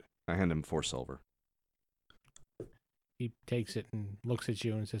to eat. I hand him 4 silver. He takes it and looks at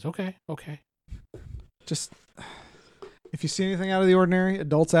you and says, okay. Just, if you see anything out of the ordinary,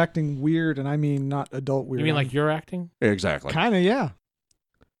 adults acting weird, and I mean not adult weird. You mean like you're acting? Exactly. Kind of, yeah.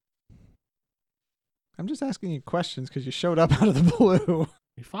 I'm just asking you questions because you showed up out of the blue.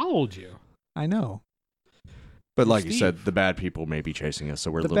 He followed you. I know. But like you Steve. said, the bad people may be chasing us,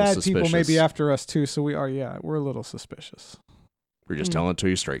 so we're The a little bad suspicious. people may be after us too, so we're a little suspicious. We're just telling it to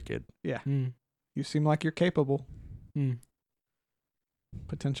you straight, kid. Mm. You seem like you're capable. Mm.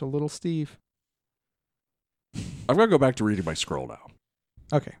 Potential little Steve. I'm gonna go back to reading my scroll now.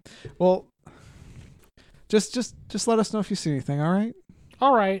 Okay. Well, just let us know if you see anything, all right?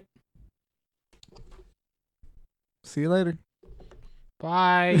 All right. See you later.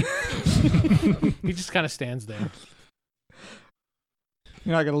 Bye. He just kind of stands there.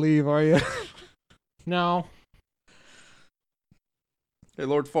 You're not going to leave, are you? No. Hey,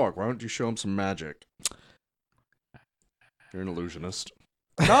 Lord Falk, why don't you show him some magic? You're an illusionist.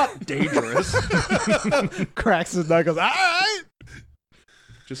 Not dangerous. Cracks his knuckles. All right.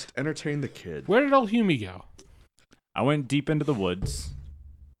 Just entertain the kid. Where did old Hume go? I went deep into the woods,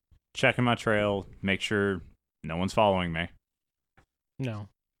 checking my trail, make sure no one's following me. No.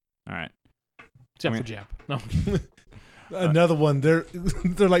 All right. Except I for mean- Jep. No. Another one. They're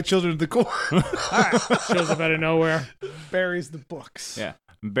like children of the corn. Shows up out of nowhere. Buries the books. Yeah.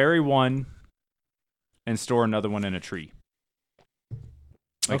 Bury one and store another one in a tree.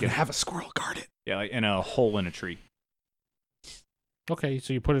 Like Okay. Have a squirrel guard it. Yeah, like in a hole in a tree. Okay,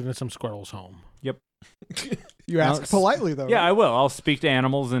 so you put it in some squirrel's home. You ask politely, though. Yeah, right? I will. I'll speak to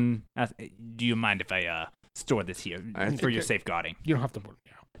animals and ask, do you mind if I store this here I for think your safeguarding? You don't have to put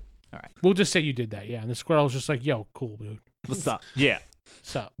it out. All right. We'll just say you did that, yeah. And the squirrel's just like, yo, cool, dude. What's up? Yeah.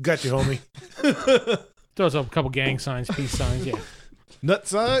 So, Got you, homie. throws up a couple gang signs, peace signs, yeah. Nut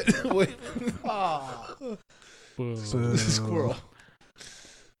side. Wait. Boo. Squirrel.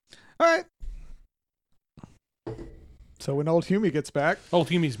 All right. So when old Hume gets back, Old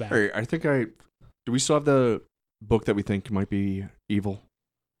Hume's back. Hey, do we still have the book that we think might be evil?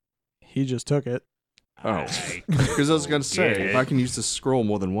 he just took it. Oh, because I was going to say, if I can use this scroll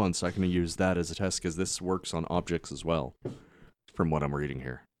more than once, I can use that as a test, because this works on objects as well, from what I'm reading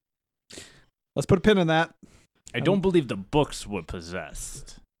here. Let's put a pin in that. I don't believe the books were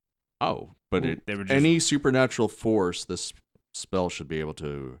possessed. Oh, but They were just- any supernatural force, this spell should be able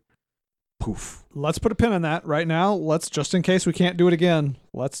to poof. Let's put a pin in that right now. Let's, just in case we can't do it again,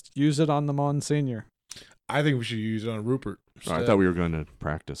 let's use it on the Monsignor. I think we should use it on Rupert. Oh, I thought we were going to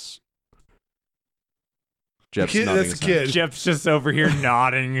practice. Jeff's Kid, nodding that's his a head. kid. Jeff's just over here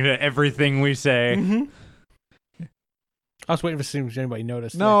nodding to everything we say. I was waiting to see if anybody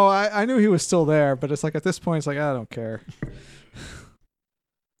noticed. No, I knew he was still there, but it's like at this point, it's like, I don't care.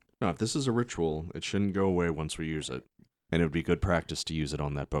 No, if this is a ritual, it shouldn't go away once we use it. And it would be good practice to use it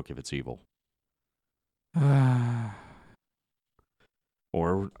on that book if it's evil.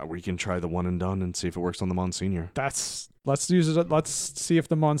 Or we can try the one and done and see if it works on the Monsignor. Let's use it. Let's see if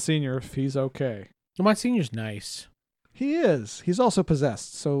the Monsignor, if he's okay. The Monsignor's nice. He is. He's also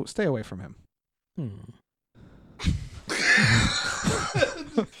possessed, so stay away from him.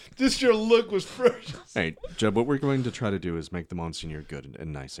 Just your look was precious. Hey, Jeb, what we're going to try to do is make the Monsignor good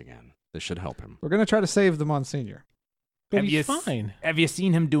and nice again. This should help him. We're going to try to save the Monsignor. But Have he's you fine. Have you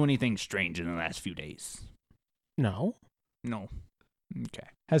seen him do anything strange in the last few days? No. No. Okay.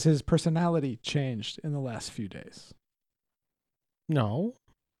 Has his personality changed in the last few days? No.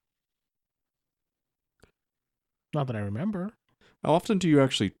 Not that I remember. How often do you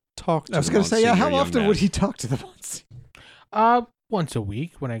actually talk to I was the going to say, yeah, Monsignor, how young often man? would he talk to the Monsignor? Once a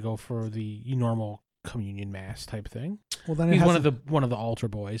week when I go for the normal communion mass type thing. Well, then He's one of the altar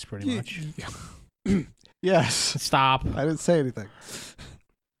boys, pretty much. Yes. Stop. I didn't say anything.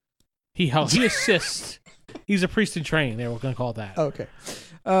 He assists. He's a priest in training. They were going to call it that. Okay.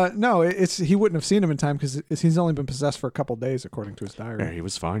 No, he wouldn't have seen him in time because he's only been possessed for a couple days, according to his diary. Yeah, he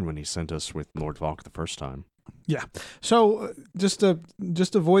was fine when he sent us with Lord Valk the first time. Yeah. So just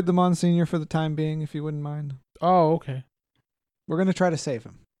avoid the Monsignor for the time being, if you wouldn't mind. Oh, okay. We're going to try to save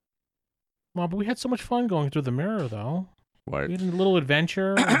him. Well, but we had so much fun going through the mirror, though. What? We had a little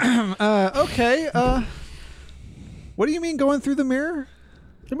adventure. Okay. What do you mean going through the mirror?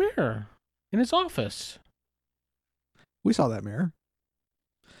 The mirror in his office. We saw that mirror.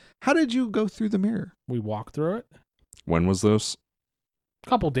 How did you go through the mirror? We walked through it When was this? a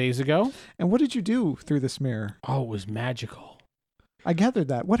couple days ago. And what did you do through this mirror? Oh, it was magical. I gathered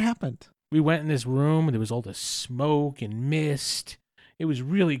that. What happened? We went in this room, and there was all this smoke and mist. It was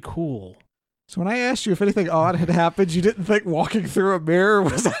really cool. So when I asked you if anything odd had happened, you didn't think walking through a mirror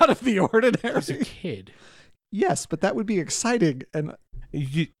was out of the I was a ordinary? kid. Yes, but that would be exciting. And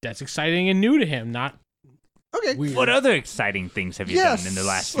That's exciting and new to him. Not okay. What other exciting things have you Yes. done in the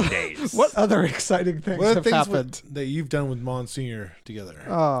last few days? What other exciting things What are have the things happened? that you've done with Monsignor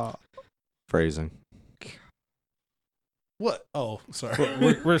together? Phrasing. What? Oh,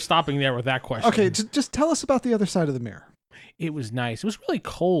 sorry. we're stopping there with that question. Okay, just tell us about the other side of the mirror. It was nice. It was really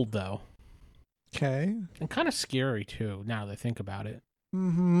cold though, Okay. and kind of scary too. Now that I think about it,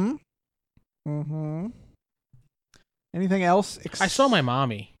 Mm-hmm. Mm-hmm. Anything else? I saw my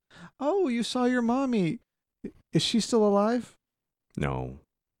mommy. Oh, you saw your mommy. Is she still alive? No.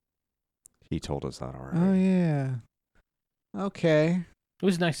 He told us that already. Oh, yeah. Okay. It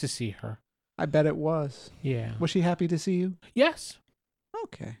was nice to see her. I bet it was. Yeah. Was she happy to see you? Yes.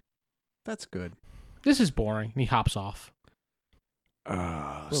 Okay. That's good. This is boring. And he hops off.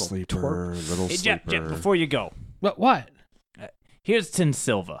 Little Sleeper, little Hey, sleeper. Jeff, before you go, What? here's 10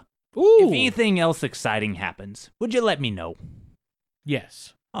 silver. Ooh. If anything else exciting happens, would you let me know?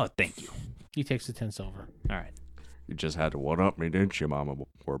 Yes. Oh, thank you. He takes the 10 silver. All right. You just had to one-up me, didn't you, Mama?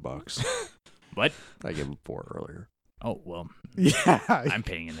 $4. What? I gave him 4 earlier. Oh, well, Yeah. I'm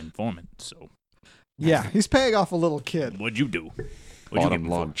paying an informant, so Yeah, he's paying off a little kid. what'd you do? What'd Bought you get him me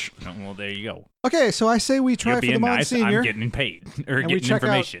for? lunch. Oh, well, there you go. Okay, so I say we try You're for the being nice. Monsignor. I'm getting paid or and we getting check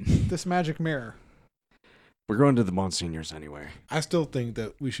information. out this magic mirror. We're going to the Monsignors anyway. I still think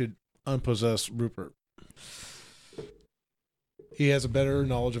that we should unpossess Rupert. He has a better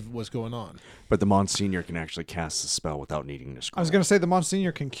knowledge of what's going on. But the Monsignor can actually cast the spell without needing to I scroll. was going to say the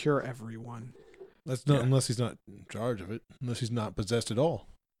Monsignor can cure everyone. That's not unless he's not in charge of it. Unless he's not possessed at all.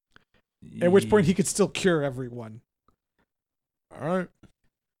 At which point he could still cure everyone. All right.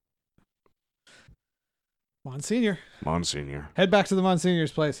 Monsignor. Monsignor. Head back to the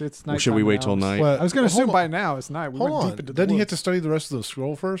Monsignor's place. It's night. Well, should we wait till night? What? I was going to Hold assume on. by now it's night. We Hold went on. deep into the Doesn't he have to woods. study the rest of the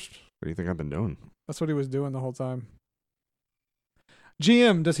scroll first? What do you think I've been doing? That's what he was doing the whole time.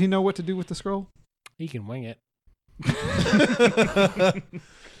 GM, does he know what to do with the scroll? He can wing it.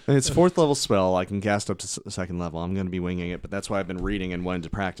 It's 4th level spell. I can cast up to 2nd level. I'm going to be winging it, but that's why I've been reading and wanted to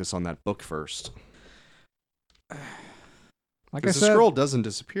practice on that book first. Like I Because the said, scroll doesn't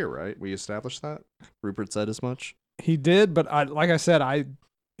disappear, right? We established that. Rupert said as much. he did, but like I said,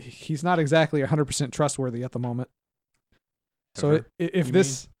 he's not exactly 100% trustworthy at the moment. So Ever? if You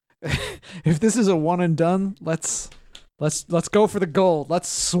this if this is a one and done, let's go for the gold. Let's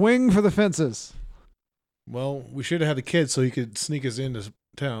swing for the fences. Well, we should have had the kid so he could sneak us into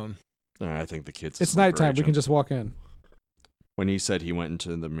town. I think the kid's. It's a sleeper nighttime. We can agent. just walk in. When he said he went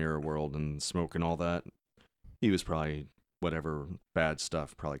into the mirror world and smoke and all that, he was probably whatever bad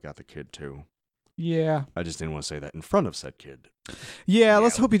stuff probably got the kid too. Yeah. I just didn't want to say that in front of said kid. Yeah,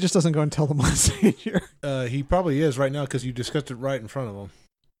 let's hope he just doesn't go and tell the Monsignor. He probably is right now because you discussed it right in front of him.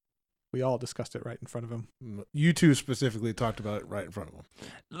 We all discussed it right in front of him. You two specifically talked about it right in front of him.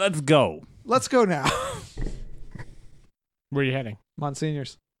 Let's go. Let's go now. Where are you heading?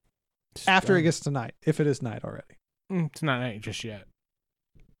 Monsignor's. After it gets to night, if it is night already. It's not night just yet.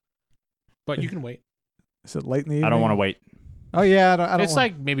 But you can wait. Is it late in the evening? I don't want to wait. Oh, yeah. I don't It's wanna-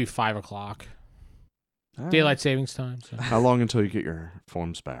 like maybe 5 o'clock. All right. Daylight savings time. So. How long until you get your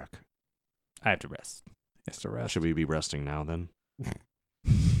forms back? I have to rest. Yes, to rest. Should we be resting now then?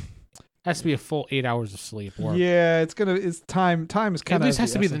 Has to be a full 8 hours of sleep. Or Yeah, it's time. Time is kind at of. least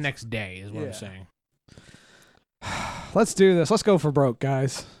has to be the next day, is what I'm Yeah. saying. Let's do this. Let's go for broke,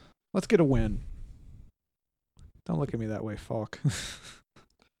 guys. Let's get a win. Don't look at me that way, Falk.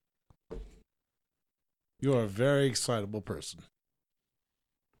 You're a very excitable person.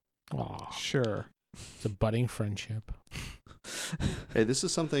 Aw, Sure. it's a budding friendship. Hey, this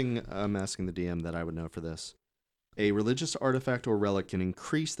is something I'm asking the DM that I would know for this. A religious artifact or relic can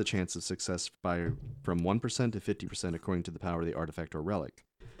increase the chance of success from 1% to 50% according to the power of the artifact or relic.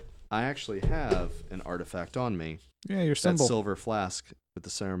 I actually have an artifact on me. Yeah, your That symbol. silver flask with the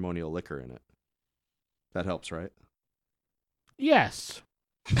ceremonial liquor in it. That helps, right? Yes.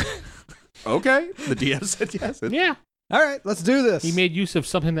 Okay. The DM said yes. Yeah. All right, let's do this. He made use of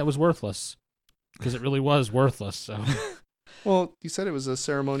something that was worthless. Because it really was worthless. So Well, you said it was a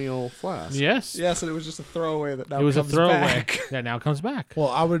ceremonial flask. yes. Yes, and it was just a throwaway that now It was a comes throwaway back that now comes back. Well,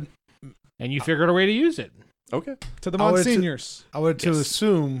 I would And you figured a way to use it. Okay. to the I would Monsignors. to Yes.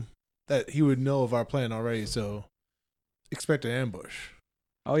 assume that he would know of our plan already, so expect an ambush.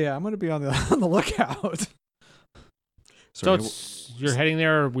 Oh yeah, I'm going to be on the on the lookout. So you're heading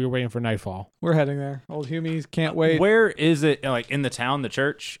there, or we're waiting for nightfall? We're heading there. Old Humies can't wait. Where is it? Like in the town, the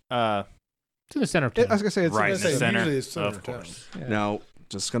church? It's in the center of I town. was going to say it's Right. I was gonna say, Center, usually it's center of of town. course. Yeah. Now,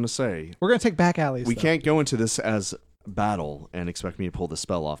 just going to say, We're going to take back alleys. we though. can't go into this as battle and expect me to pull the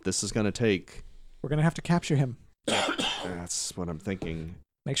spell off. This is going to take... We're going to have to capture him. That's what I'm thinking.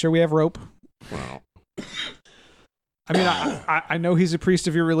 Make sure we have rope. Well, I mean, I know he's a priest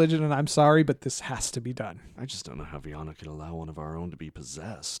of your religion, and I'm sorry, but this has to be done. I just don't know how Viana could allow one of our own to be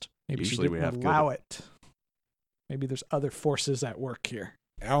possessed. Maybe Usually she we didn't have allow it. Maybe there's other forces at work here.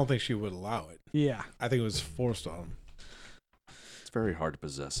 I don't think she would allow it. Yeah. I think it was forced on him. It's very hard to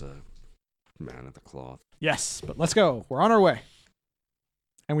possess a man of the cloth. Yes, but let's go. We're on our way.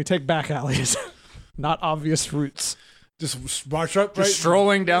 And we take back alleys, not obvious routes. Just march up, Just right?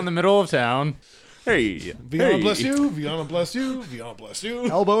 strolling down the middle of town. Hey, Viana bless you. Viana bless you. Viana bless you.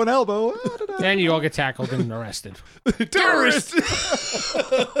 Elbow and elbow. Then you all get tackled and arrested. Terrorist.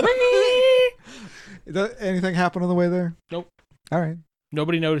 Anything happen on the way there? Nope. All right.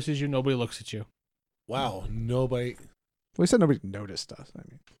 Nobody notices you. Nobody looks at you. Wow, nobody. We said nobody noticed us. I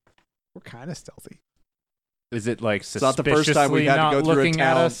mean, we're kind of stealthy. Is it like It's not the first time we suspiciously had to not go through a looking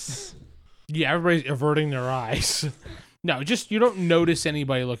at town. us? Yeah, everybody's averting their eyes. No, just you don't notice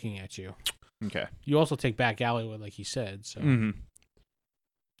anybody looking at you. Okay. You also take back alleyway, like he said. So Mm-hmm.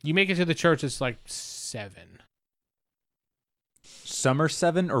 you make it to the church. It's like 7. Summer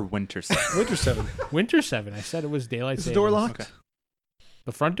 7 or winter 7? Winter 7. Winter 7. I said it was daylight. Is the door savings. locked? Okay.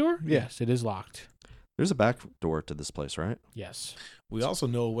 The front door? Yeah. Yes, it is locked. There's a back door to this place, right? Yes. We also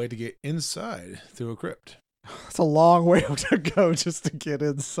know a way to get inside through a crypt. It's a long way to go just to get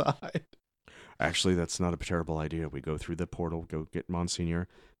inside. Actually, that's not a terrible idea. We go through the portal, go get Monsignor,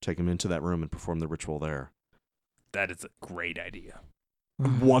 take him into that room, and perform the ritual there. That is a great idea.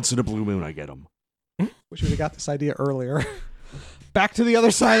 Once in a blue moon, I get him. Wish we'd have got this idea earlier. Back to the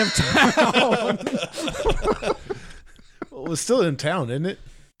other side of town. Well, it's still in town, isn't it?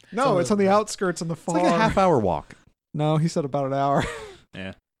 No, it's on the outskirts on the It's far. like a half-hour walk. No, he said about an hour.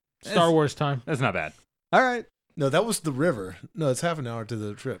 Yeah. Star Wars time. That's not bad. All right. No, that was the river. No, it's half an hour to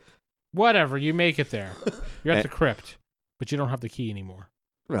the trip. Whatever. You make it there. You're Eh. at the crypt, but you don't have the key anymore.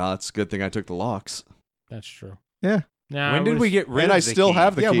 Well, it's a good thing I took the locks. That's true. Yeah. Now, When did we get rid And of I the still key?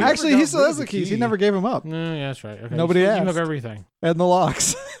 have the Yeah, key. we- Actually, he got still rid has of the the keys. He key. never gave him up. No, yeah, that's right. Okay. Nobody you asked. have everything. And the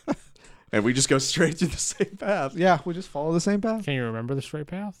locks. And And we just go straight to the same path. Yeah, we just follow the same path. Can you remember the straight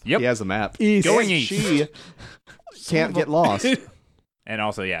path? Yep. He has a map. East. Going And east. She can't get lost. And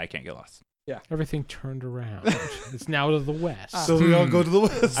also, I can't get lost. Everything turned around. It's now to the west. So we all go to the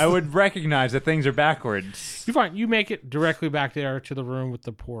west. I would recognize that things are backwards. You find you make it directly back there to the room with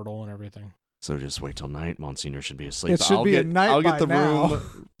the portal and everything. So just wait till night. Monsignor should be asleep. It should be at night I'll by get the now.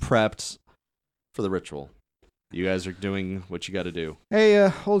 room prepped for the ritual. You guys are doing what you got to do. Hey,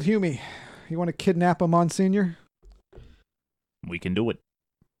 old Humie, you want to kidnap a Monsignor? We can do it.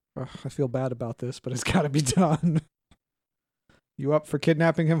 Ugh, I feel bad about this, but it's got to be done. You up for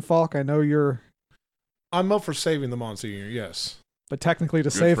kidnapping him, Falk? I know you're... I'm up for saving the Monsignor, yes. But technically, to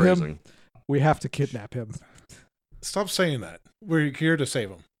Good save him, phrasing. we have to kidnap him. Stop saying that. We're here to save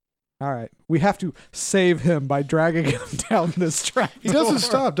him. All right. We have to save him by dragging him down this trap. He doesn't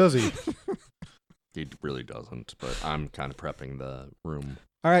stop, does he? He really doesn't, but I'm kind of prepping the room.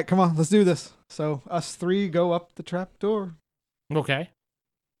 All right, come on. Let's do this. So us three go up the trap door. Okay.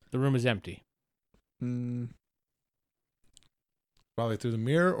 The room is empty. Probably through the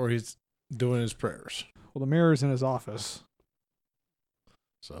mirror, or he's doing his prayers. Well, the mirror's in his office.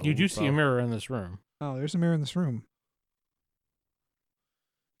 So You do see a mirror in this room. Oh, there's a mirror in this room.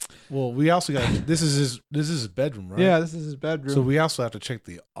 Well, we also got this is his bedroom, right? Yeah, this is his bedroom. So we also have to check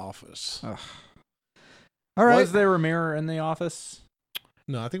the office. All right. Was there a mirror in the office?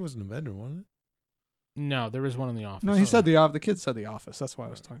 No, I think it was in the bedroom, wasn't it? No, there is one in the office. No, he said the kid said the office. That's why I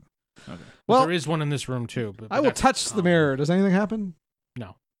was talking. Okay. But Well, there is one in this room too. But I will that's touch the common. mirror. Does anything happen?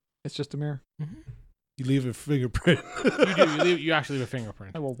 No. It's just a mirror. You leave a fingerprint. You do. You actually have a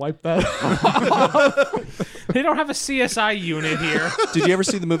fingerprint. I will wipe that. They don't have a CSI unit here. Did you ever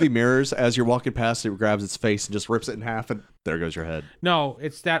see the movie Mirrors? As you're walking past it, grabs its face and just rips it in half, and there goes your head. No,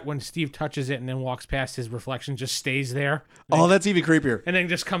 it's that when Steve touches it and then walks past, his reflection just stays there. Oh, that's even creepier. And then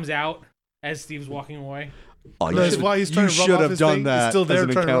just comes out as Steve's walking away. Oh, you That's should- why he's trying you to rub should off have his done thing. that. He's still there as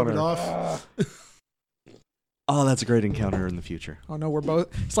an trying to rub it encounter. off. Oh, that's a great encounter in the future. Oh no, we're both.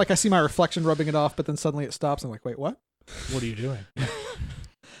 It's like I see my reflection rubbing it off, but then suddenly it stops. I'm like, wait, what? What are you doing?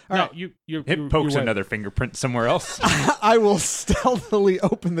 All No, right. you It pokes another fingerprint somewhere else. I will stealthily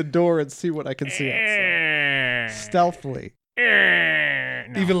open the door and see what I can see outside. Stealthily. No.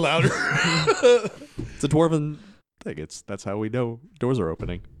 Even louder. It's a dwarven thing. That's how we know doors are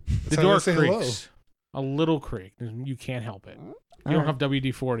opening. The how door they say hello. creaks. A little creak. You can't help it. You All don't right. have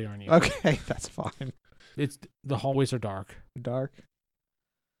WD-40 on you. Okay, that's fine. It's the hallways are dark. Dark.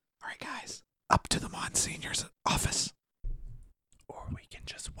 All right, guys. Up to the Monsignor's office. Or we can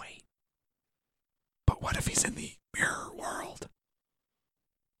just wait. But what if he's in the mirror world?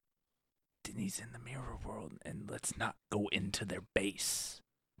 Then he's in the mirror world, and let's not go into their base.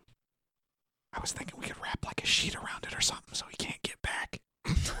 I was thinking we could wrap like a sheet around it or something so he can't get back.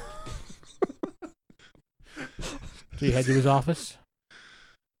 So you head to his office?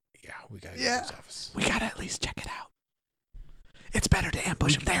 Yeah, we gotta Yeah. go to his office. We gotta at least check it out. It's better to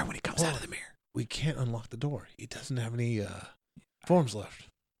ambush him there when he comes out of the mirror. We can't unlock the door. He doesn't have any forms left.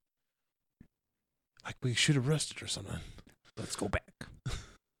 Like we should have rested or something. Let's go back.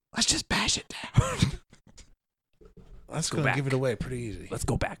 Let's just bash it down. That's Go gonna back. give it away pretty easy. Let's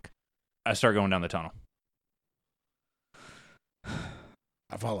go back. I start going down the tunnel.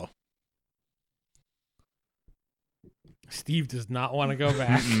 I follow. Steve does not want to go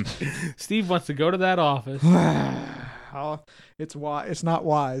back. Steve wants to go to that office. It's not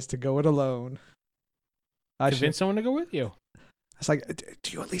wise to go it alone. Convince someone to go with you. It's like,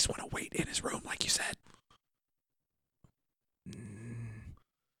 do you at least want to wait in his room, like you said?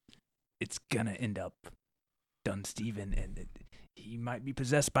 It's gonna end up done, Steven, and he might be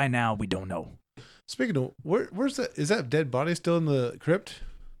possessed by now. We don't know. Speaking of, where's that? Is that dead body still in the crypt?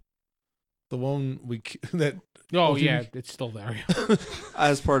 The one that. Oh, Oh, yeah, you- it's still there.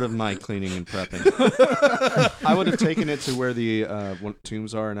 As part of my cleaning and prepping, I would have taken it to where the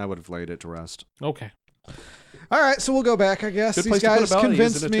tombs are, and I would have laid it to rest. Okay. All right, so we'll go back, I guess. Good These place to put a guys body,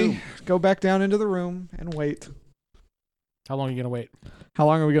 convinced isn't it, me. too? Go back down into the room and wait. How long are you going to wait? How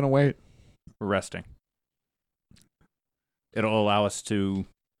long are we going to wait? We're resting. It'll allow us to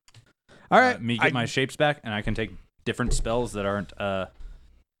All right. me get my shapes back, and I can take different spells that aren't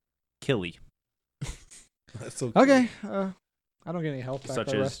killy, That's so Okay. I don't get any help back Such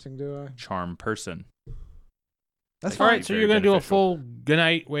by as- resting, do I? charm person. That's Like, fine. All right, so very you're going to do a beneficial. full good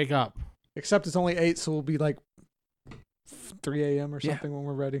night, wake up. Except it's only 8, so we'll be like 3 a.m. or Yeah. something when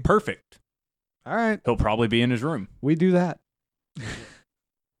we're ready. Perfect. All right. He'll probably be in his room. We do that.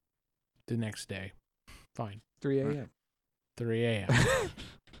 The next day. Fine. 3 a.m. 3 a.m.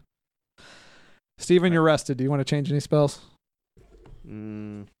 Steven, you're rested. Do you want to change any spells?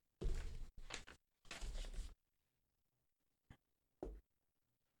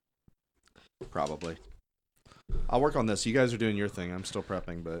 Probably. I'll work on this. You guys are doing your thing. I'm still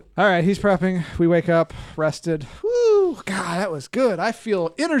prepping, but All right, he's prepping. We wake up, rested. Woo! God, that was good. I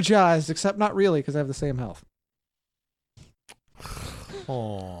feel energized, except not really because I have the same health.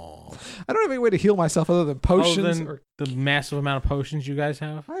 Oh. I don't have any way to heal myself other than potions. Than the massive amount of potions you guys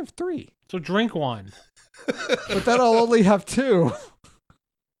have. I have 3. So drink one. But then I'll only have 2.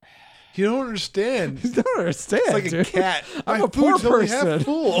 You don't understand. You don't understand, It's like dude. a cat. I'm My a poor food's only person. half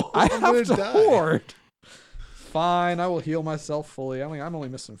full. I I'm have gonna to die. hoard. Fine, I will heal myself fully. I'm only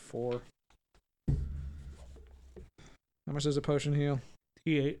missing 4. How much does a potion heal?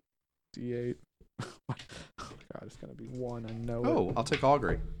 T8. D8. Oh God, it's gonna be 1. I know. oh, I'll take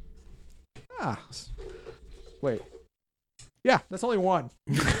augury. Wait. Yeah, that's only 1.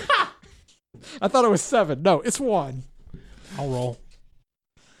 I thought it was 7. No, it's 1. I'll roll.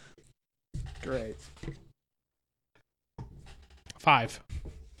 Great. 5.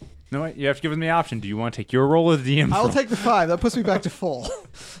 No, wait, you have to give them the option. Do you want to take your role as DM? I'll take the 5. That puts me back to full.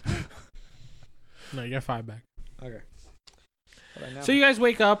 No, you got 5 back. Okay. So you guys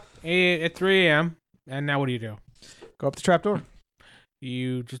wake up at 3 a.m. and now what do you do? Go up the trapdoor.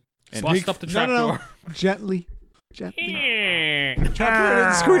 You just And bust up the No, trapdoor. no. Gently. Yeah. Trapdoor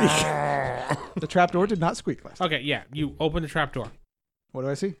didn't squeak. The trapdoor did not squeak last time. Okay, yeah. You open the trapdoor. What do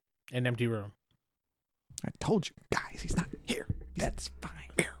I see? An empty room. I told you, guys, he's not here. That's fine.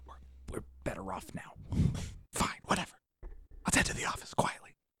 We're better off now. Fine, whatever. Let's head to the office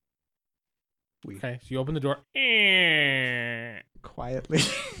quietly. Okay, so you open the door. Quietly.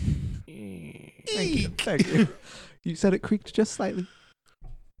 Thank you. Thank you. You said it creaked just slightly.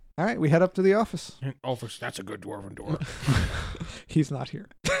 All right, we head up to the office. Oh, that's a good dwarven door. He's not here.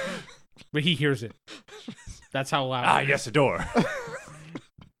 But he hears it. That's how loud. Yes, a door.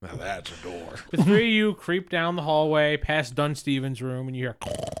 Now that's a door. The 3 of you creep down the hallway past Dunn Stevens' room, and you hear.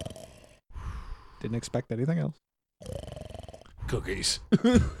 Didn't expect anything else. Cookies.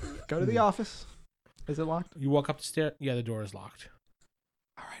 Go to the office. Is it locked? You walk up the stairs. Yeah, the door is locked.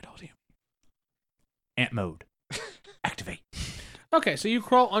 All right, hold him. Ant mode. Activate. Okay, so you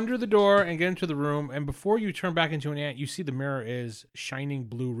crawl under the door and get into the room, and before you turn back into an ant, you see the mirror is shining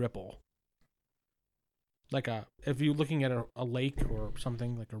blue ripple. Like if you're looking at a lake or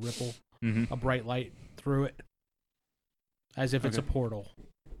something, like a ripple, Mm-hmm. a bright light through it, as if it's a portal.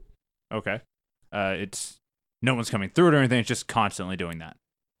 Okay. It's no one's coming through it or anything. It's just constantly doing that.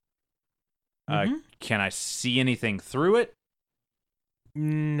 Mhm. Can I see anything through it?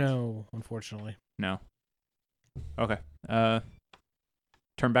 No, unfortunately. No. Okay.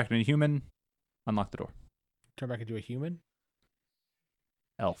 Turn back into a human. Unlock the door. Turn back into a human.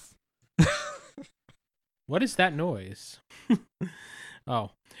 Elf. What is that noise?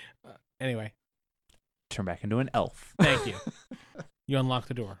 Oh. Anyway, Turn back into an elf. thank you. You unlock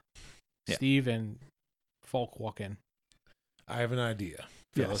the door. Yeah. Steve and Falk walk in. I have an idea,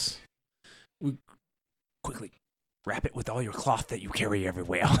 fellas. Quickly, wrap it with all your cloth that you carry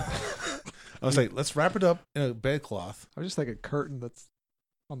everywhere. I was like, let's wrap it up in a bedcloth. I was just like a curtain that's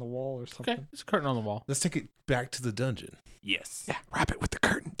on the wall or something. Okay, there's a curtain on the wall. Let's take it back to the dungeon. Yes. Yeah, wrap it with the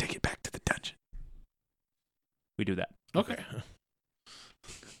curtain. Take it back to the dungeon. We do that. Okay.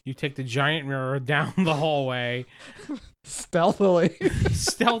 You take the giant mirror down the hallway Stealthily.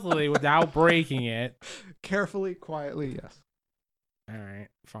 stealthily without breaking it. Carefully, quietly, yes. All right,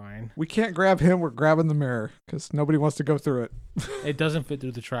 fine. We can't grab him. We're grabbing the mirror because nobody wants to go through it. It doesn't fit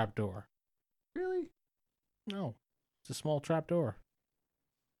through the trap door. Really? No, it's a small trap door.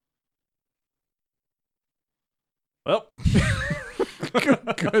 Well,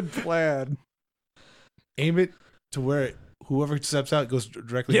 Good plan. Aim it to where whoever steps out goes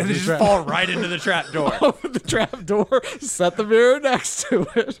directly yeah, into they the just trap. fall right into the trap door. Open the trap door, set the mirror next to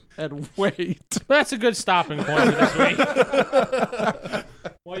it, and wait. That's a good stopping point for this week.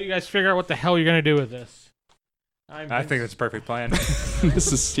 While you guys figure out what the hell you're gonna do with this. I think that's a perfect plan.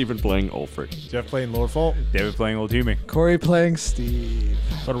 This is Stephen playing Ulfric. Jeff playing Lord Fault. David playing Old Human. Corey playing Steve.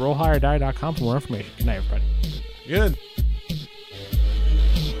 Go to rollhigherdie.com for more information. Good night, everybody. Good.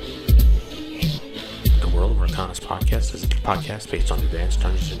 The World of Arkonis podcast is a podcast based on Advanced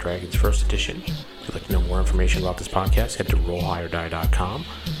Dungeons & Dragons 1st Edition. If you'd like to know more information about this podcast, head to rollhigherdie.com.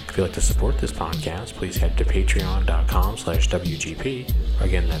 If you'd like to support this podcast, please head to patreon.com/WGP.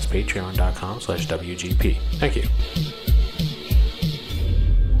 Again, that's patreon.com/WGP. Thank you.